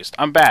replaced.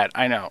 I'm bad.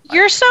 I know.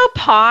 You're so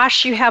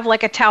posh. You have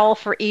like a towel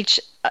for each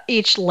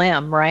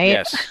limb, right?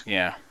 Yes.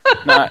 Yeah.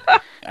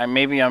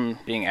 Maybe I'm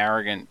being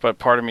arrogant, but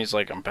part of me is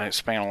like, I'm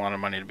spending a lot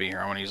of money to be here.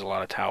 I want to use a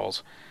lot of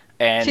towels.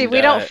 And, see, we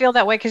don't feel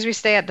that way because we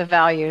stay at the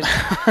values.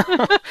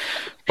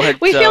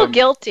 But we feel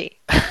guilty.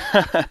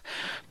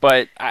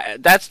 But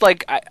that's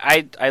like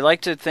I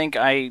like to think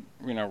I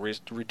reduce,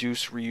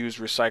 reuse,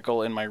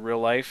 recycle in my real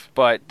life.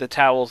 But the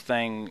towel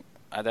thing,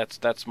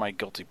 that's my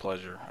guilty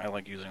pleasure. I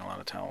like using a lot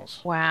of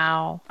towels.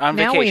 Wow. On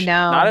now vacation, we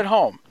know. Not at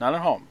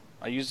home.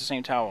 I use the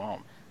same towel at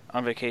home.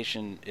 On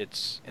vacation,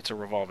 it's a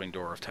revolving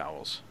door of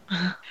towels.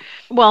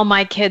 Well,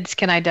 my kids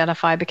can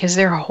identify because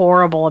they're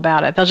horrible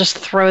about it. They'll just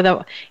throw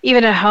them,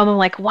 even at home. I'm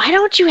like, why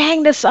don't you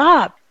hang this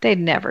up? They'd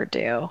never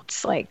do.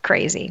 It's like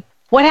crazy.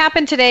 What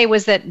happened today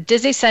was that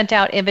Disney sent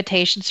out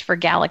invitations for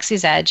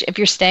Galaxy's Edge. If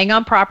you're staying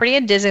on property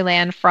in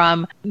Disneyland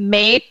from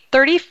May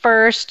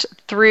 31st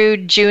through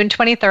June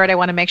 23rd, I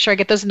want to make sure I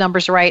get those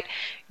numbers right,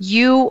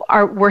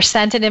 were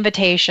sent an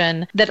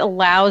invitation that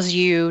allows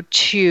you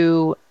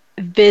to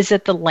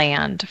visit the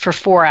land for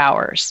 4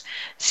 hours.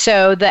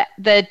 So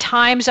the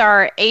times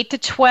are 8 to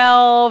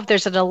 12.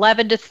 There's an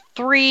 11 to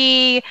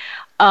 3.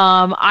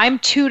 I'm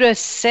 2 to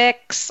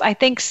 6. I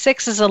think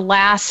 6 is the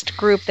last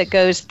group that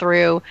goes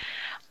through.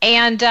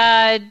 And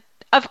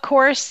of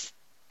course,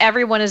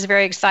 everyone is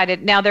very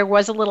excited. Now, there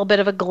was a little bit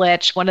of a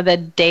glitch. One of the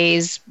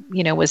days,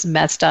 was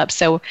messed up.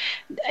 So,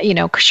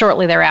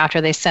 shortly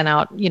thereafter, they sent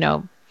out,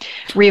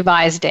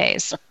 revised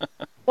days.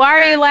 Why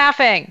are you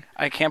laughing?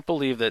 I can't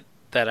believe that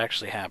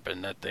actually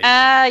happened, that they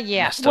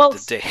messed up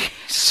the days.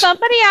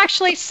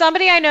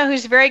 Somebody I know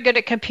who's very good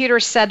at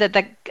computers said that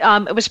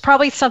it was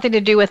probably something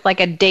to do with like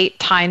a date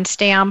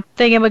timestamp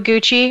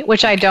thingamagoochie,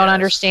 which I don't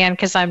understand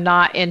because I'm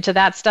not into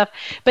that stuff.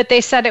 But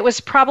they said it was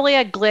probably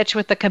a glitch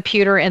with the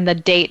computer in the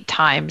date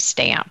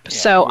timestamp. Yeah,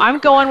 so I'm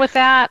going with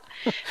that.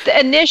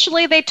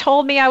 Initially, they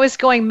told me I was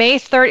going May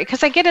 30th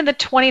because I get in the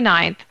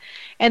 29th,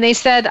 and they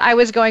said I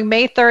was going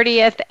May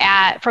 30th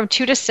from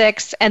 2 to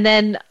 6, and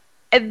then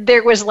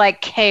there was like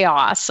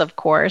chaos, of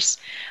course.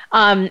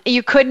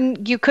 You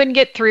couldn't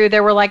get through.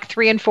 There were like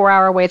 3 and 4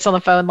 hour waits on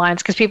the phone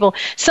lines because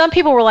some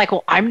people were like,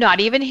 well, I'm not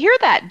even here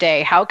that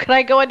day. How can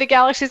I go into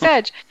Galaxy's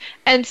Edge?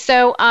 And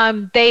so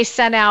they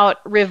sent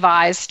out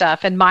revised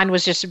stuff, and mine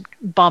was just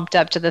bumped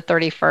up to the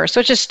 31st,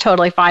 which is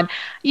totally fine.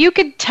 You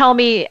could tell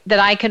me that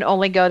I can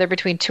only go there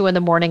between 2 in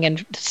the morning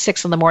and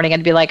 6 in the morning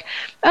and be like,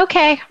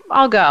 okay,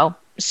 I'll go.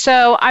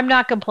 So I'm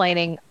not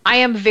complaining. I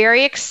am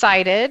very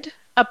excited.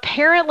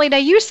 Apparently, now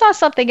you saw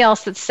something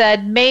else that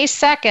said May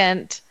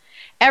 2nd,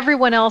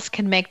 everyone else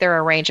can make their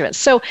arrangements.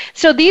 So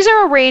these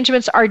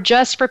arrangements are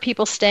just for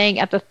people staying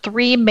at the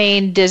 3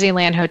 main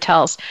Disneyland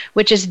hotels,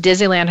 which is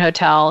Disneyland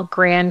Hotel,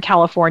 Grand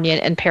Californian,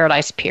 and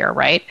Paradise Pier,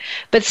 right?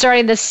 But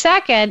starting the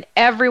 2nd,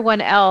 everyone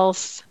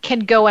else can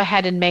go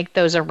ahead and make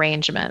those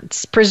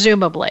arrangements,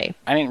 presumably.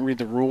 I didn't read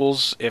the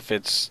rules if you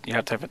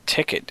have to have a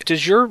ticket.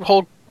 Does your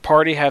whole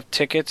party have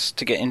tickets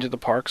to get into the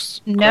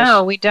parks?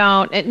 No, we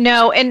don't.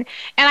 No, and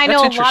I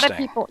know That's a lot of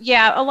people.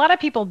 Yeah, a lot of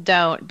people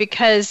don't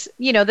because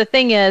the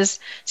thing is,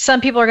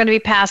 some people are going to be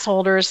pass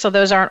holders, so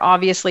those aren't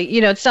obviously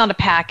it's not a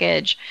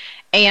package,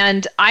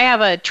 and I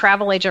have a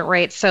travel agent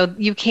rate, so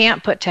you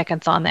can't put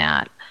tickets on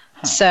that.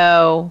 Huh.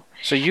 So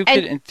you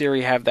could, in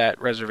theory, have that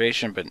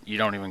reservation, but you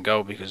don't even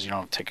go because you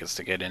don't have tickets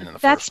to get in the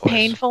first place. That's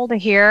painful to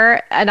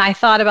hear, and I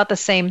thought about the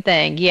same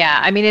thing.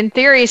 Yeah, I mean, in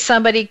theory,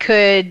 somebody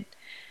could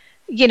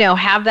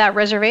have that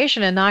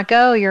reservation and not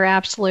go. You're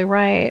absolutely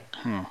right.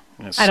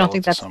 I don't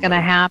think that's going to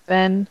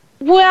happen.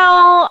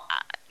 Well,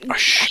 Oh, I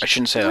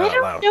shouldn't say that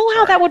out loud. I don't know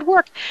how that would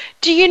work.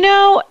 Do you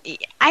know?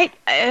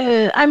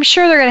 I'm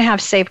sure they're going to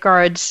have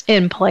safeguards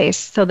in place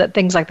so that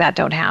things like that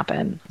don't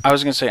happen. I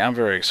was going to say I'm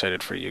very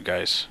excited for you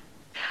guys.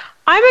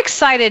 I'm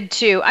excited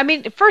too. I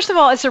mean, first of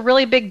all, it's a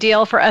really big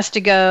deal for us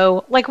to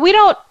go. Like we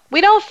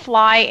don't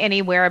fly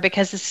anywhere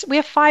because we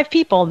have 5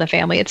 people in the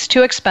family. It's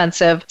too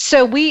expensive.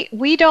 So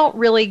we don't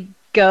really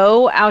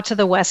go out to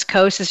the West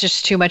Coast. It's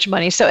just too much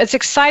money. So it's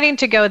exciting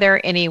to go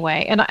there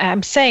anyway. And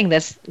I'm saying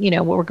this,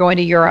 we're going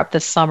to Europe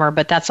this summer,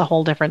 but that's a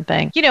whole different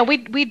thing.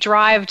 We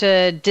drive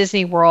to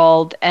Disney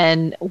World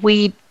and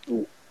we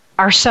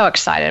are so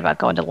excited about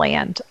going to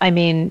land. I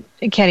mean,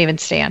 I can't even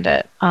stand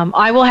it.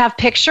 I will have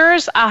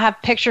pictures. I'll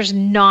have pictures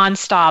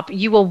nonstop.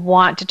 You will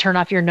want to turn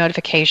off your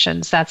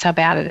notifications. That's how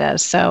bad it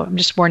is. So I'm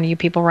just warning you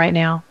people right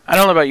now. I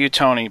don't know about you,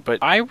 Tony, but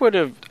I would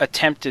have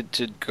attempted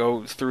to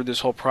go through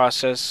this whole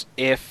process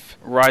if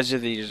Rise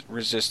of the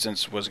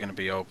Resistance was going to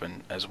be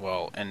open as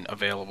well and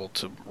available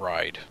to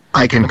ride.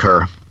 I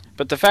concur.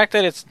 But the fact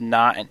that it's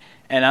not,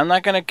 and I'm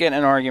not going to get in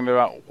an argument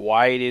about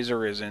why it is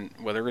or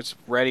isn't, whether it's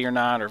ready or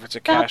not, or if it's a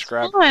cash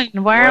grab.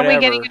 Why are we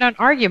getting in an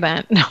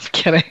argument? No, I'm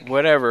kidding.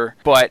 Whatever.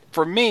 But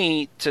for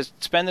me, to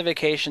spend the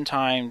vacation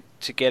time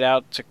to get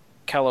out to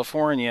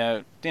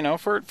California,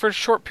 for a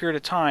short period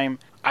of time,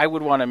 I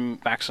would want to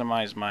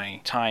maximize my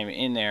time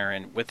in there,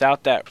 and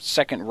without that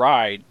second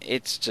ride,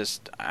 it's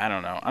just, I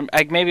don't know.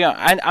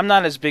 I'm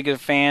not as big a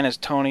fan as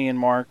Tony and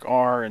Mark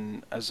are,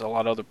 and as a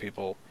lot of other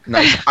people.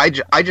 Nice.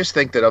 I just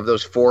think that of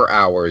those 4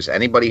 hours,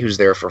 anybody who's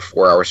there for a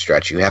 4-hour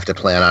stretch, you have to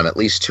plan on at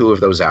least 2 of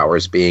those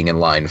hours being in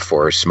line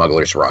for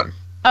Smuggler's Run.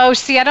 Oh,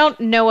 see, I don't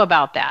know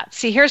about that.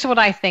 See, here's what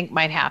I think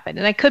might happen,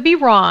 and I could be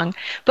wrong,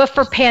 but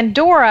for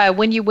Pandora,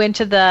 when you went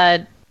to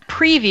the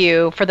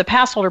preview, for the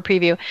pass holder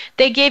preview,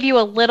 they gave you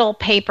a little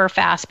paper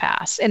fast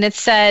pass, and it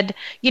said,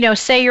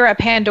 say you're at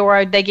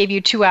Pandora, they gave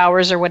you 2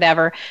 hours or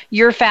whatever,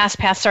 your fast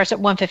pass starts at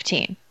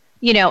 1:15.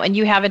 And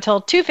you have until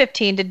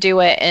 2:15 to do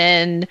it,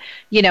 and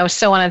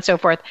so on and so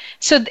forth.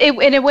 So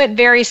it went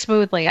very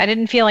smoothly. I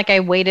didn't feel like I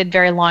waited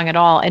very long at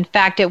all. In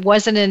fact, it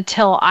wasn't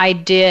until I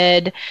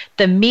did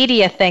the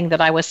media thing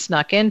that I was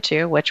snuck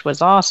into, which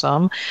was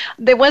awesome.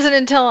 It wasn't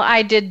until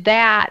I did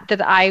that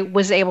I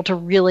was able to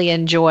really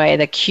enjoy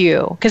the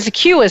queue, because the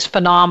queue is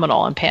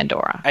phenomenal in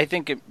Pandora. I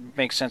think it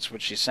makes sense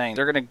what she's saying.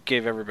 They're going to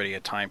give everybody a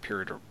time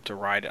period to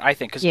ride it. I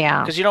think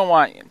because you don't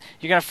want, you're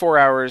going to have 4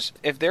 hours.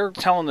 If they're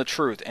telling the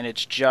truth and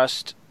it's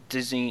just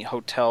Disney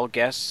hotel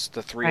guests,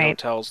 the 3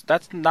 hotels,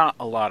 that's not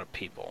a lot of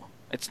people.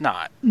 It's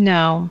not.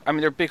 No. I mean,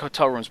 they're big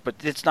hotel rooms, but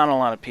it's not a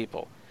lot of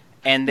people.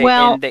 And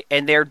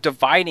they're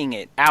dividing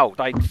it out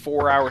by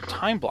 4-hour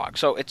time block.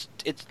 So it's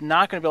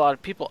not going to be a lot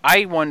of people.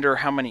 I wonder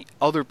how many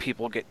other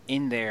people get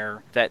in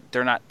there that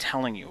they're not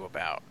telling you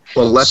about.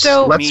 Well, let's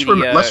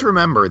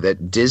remember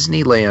that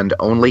Disneyland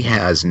only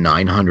has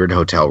 900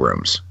 hotel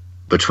rooms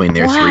between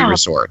their 3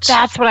 resorts.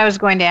 That's what I was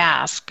going to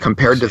ask.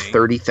 Compared to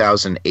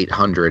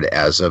 30,800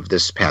 as of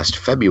this past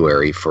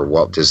February for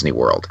Walt Disney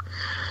World.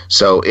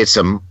 So it's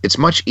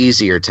much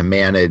easier to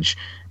manage,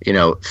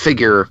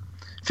 figure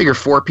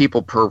 4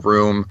 people per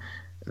room,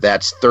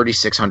 that's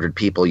 3,600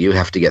 people you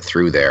have to get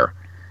through there,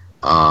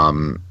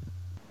 on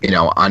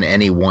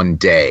any one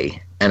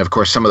day. And of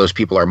course, some of those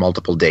people are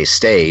multiple day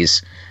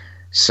stays.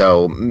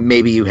 So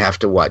maybe you have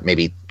to,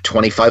 maybe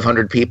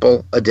 2,500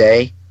 people a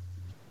day?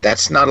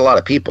 That's not a lot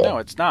of people. No,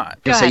 it's not.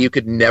 You say you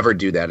could never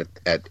do that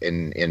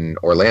in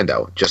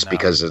Orlando just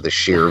because of the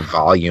sheer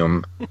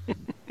volume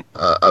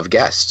of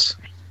guests.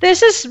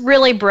 This is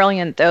really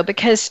brilliant, though,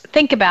 because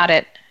think about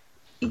it.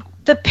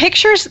 The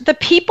pictures, the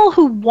people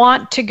who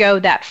want to go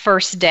that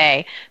first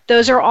day,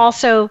 those are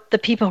also the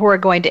people who are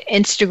going to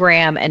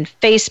Instagram and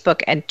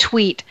Facebook and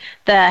tweet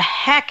the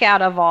heck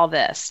out of all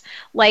this.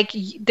 Like,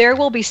 there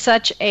will be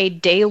such a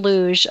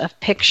deluge of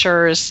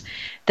pictures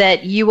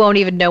that you won't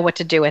even know what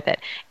to do with it.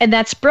 And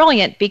that's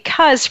brilliant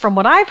because from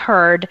what I've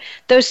heard,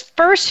 those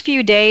first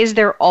few days,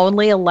 they're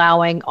only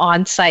allowing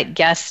on-site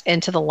guests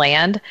into the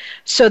land.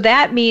 So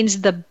that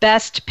means the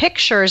best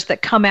pictures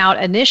that come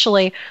out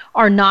initially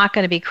are not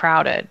going to be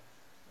crowded.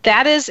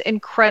 That is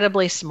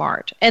incredibly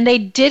smart. And they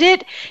did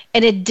it,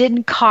 and it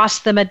didn't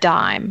cost them a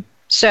dime.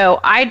 So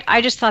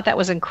I just thought that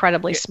was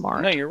incredibly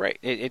smart. No, you're right.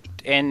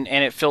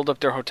 It filled up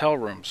their hotel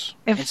rooms.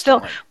 And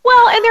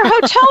their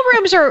hotel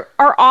rooms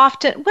are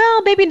often,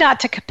 well, maybe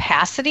not to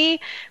capacity,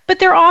 but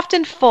they're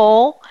often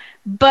full.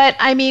 But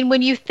I mean,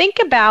 when you think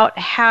about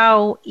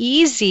how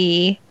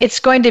easy it's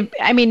going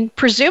to,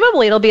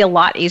 presumably it'll be a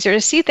lot easier to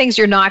see things.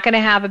 You're not going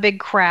to have a big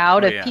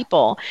crowd of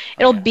people.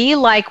 It'll be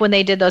like when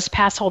they did those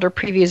pass holder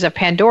previews of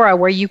Pandora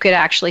where you could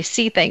actually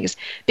see things,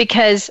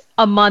 because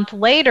a month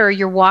later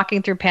you're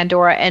walking through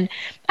Pandora, and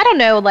I don't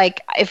know, like,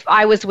 if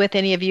I was with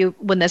any of you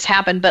when this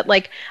happened, but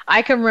like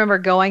I can remember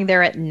going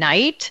there at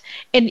night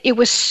and it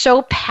was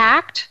so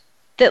packed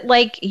that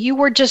like you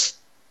were just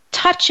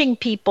touching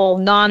people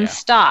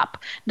nonstop.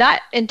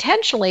 Not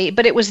intentionally,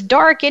 but it was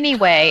dark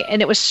anyway,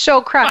 and it was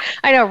so crowded.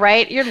 I know,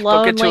 right? You're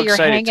lonely, you're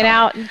hanging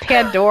out in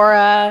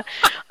Pandora,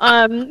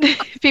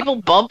 people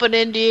bumping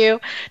into you.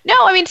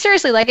 No, I mean,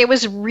 seriously, like, it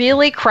was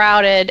really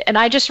crowded, and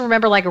I just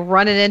remember, like,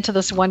 running into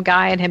this one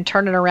guy and him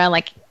turning around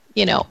like,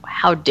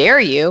 how dare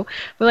you?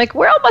 We're like,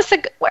 where am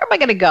I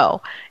going to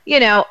go?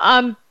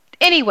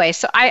 Anyway,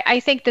 so I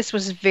think this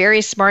was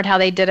very smart how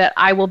they did it.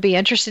 I will be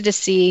interested to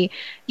see,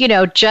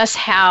 just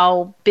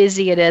how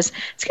busy it is.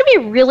 It's going to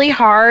be really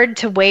hard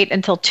to wait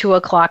until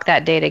 2:00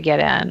 that day to get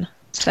in.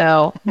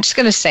 So I'm just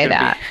going to say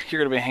that. You're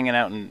going to be hanging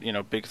out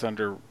in, Big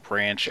Thunder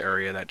Ranch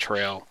area, that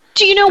trail.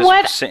 Do you know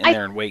what? Sitting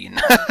there and waiting.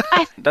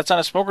 That's not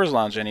a smoker's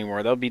lounge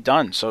anymore. They'll be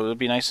done. So it'll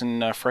be nice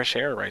and fresh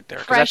air right there.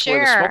 Because that's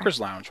where the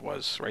smoker's lounge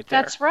was, right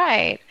there. That's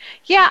right.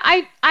 Yeah,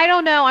 I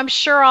don't know. I'm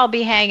sure I'll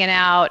be hanging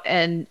out,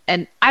 and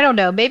I don't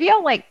know. Maybe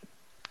I'll, like,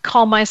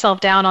 calm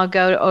myself down. I'll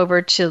go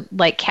over to,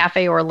 like,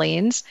 Cafe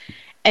Orleans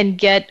and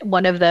get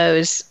one of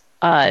those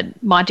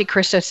Monte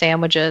Cristo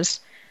sandwiches,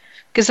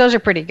 because those are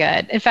pretty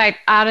good. In fact,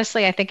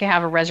 honestly, I think I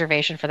have a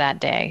reservation for that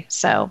day.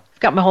 So I've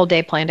got my whole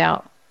day planned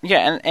out.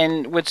 Yeah,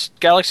 and with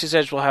Galaxy's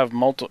Edge, we'll have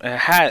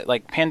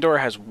like, Pandora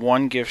has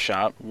one gift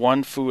shop,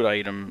 one food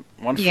item,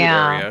 one food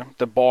area,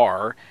 the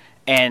bar,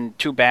 and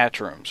 2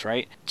 bathrooms,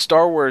 right?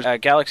 Star Wars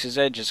Galaxy's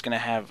Edge is going to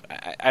have,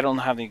 I don't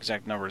have the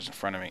exact numbers in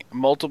front of me,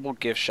 multiple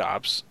gift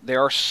shops. They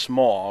are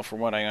small, from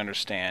what I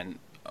understand.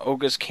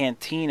 Oga's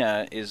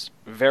Cantina is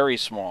very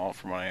small,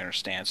 from what I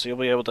understand. So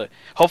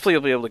hopefully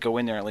you'll be able to go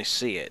in there and at least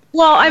see it.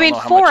 Well, I mean,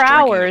 4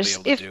 hours.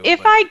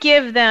 If I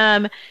give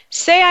them,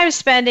 say I'm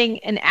spending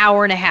an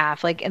hour and a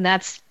half, like, and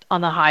that's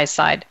on the high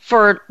side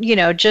for,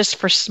 just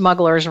for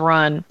Smuggler's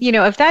Run.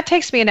 If that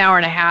takes me an hour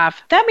and a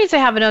half, that means I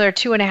have another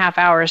 2.5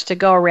 hours to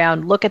go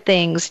around, look at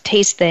things,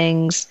 taste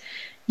things,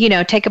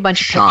 take a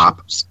bunch of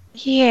pictures.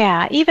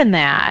 Yeah, even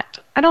that.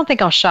 I don't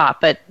think I'll shop,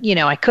 but,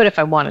 I could if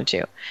I wanted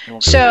to.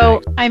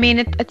 So, I mean,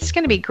 it's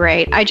going to be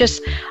great.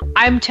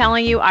 I'm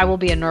telling you, I will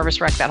be a nervous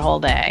wreck that whole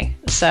day.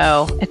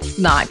 So, it's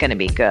not going to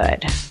be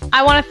good.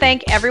 I want to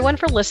thank everyone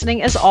for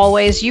listening. As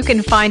always, you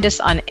can find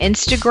us on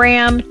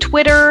Instagram,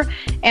 Twitter,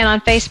 and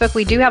on Facebook.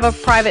 We do have a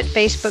private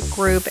Facebook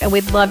group, and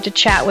we'd love to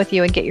chat with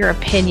you and get your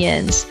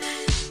opinions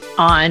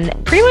on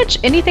pretty much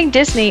anything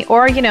Disney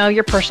or,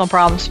 your personal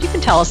problems. You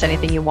can tell us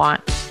anything you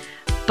want.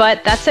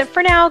 But that's it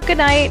for now. Good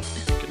night.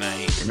 Good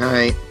night. Good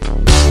night.